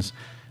conversations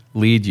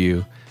lead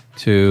you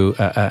to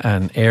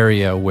an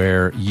area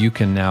where you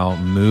can now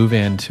move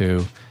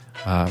into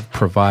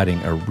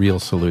providing a real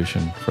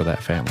solution for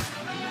that family.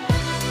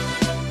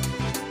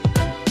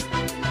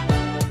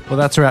 Well,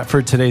 that's a wrap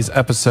for today's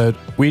episode.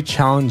 We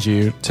challenge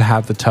you to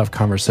have the tough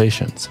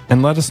conversations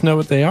and let us know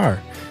what they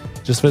are.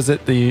 Just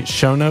visit the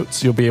show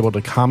notes. You'll be able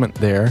to comment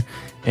there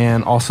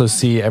and also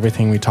see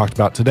everything we talked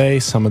about today,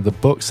 some of the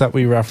books that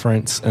we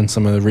reference, and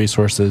some of the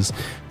resources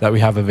that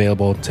we have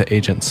available to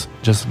agents.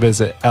 Just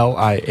visit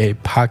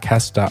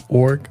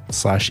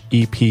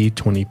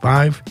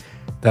liapodcast.org/EP25.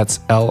 That's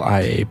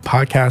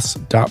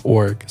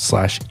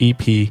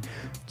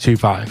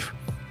liapodcast.org/EP25.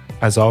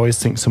 As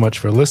always, thanks so much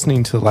for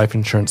listening to the Life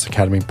Insurance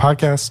Academy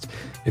podcast.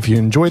 If you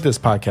enjoyed this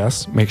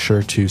podcast, make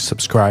sure to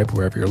subscribe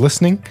wherever you're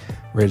listening,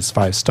 rate us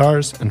 5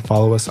 stars, and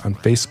follow us on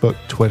Facebook,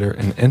 Twitter,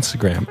 and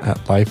Instagram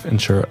at Life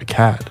Insure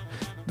Acad.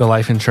 The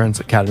Life Insurance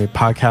Academy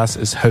podcast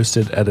is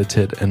hosted,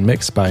 edited, and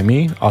mixed by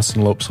me,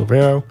 Austin Lopes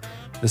Silvero.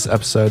 This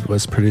episode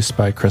was produced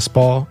by Chris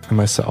Ball and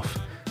myself.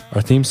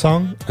 Our theme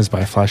song is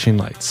by Flashing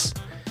Lights.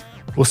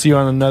 We'll see you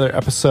on another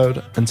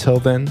episode. Until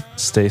then,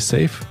 stay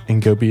safe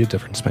and go be a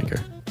difference maker.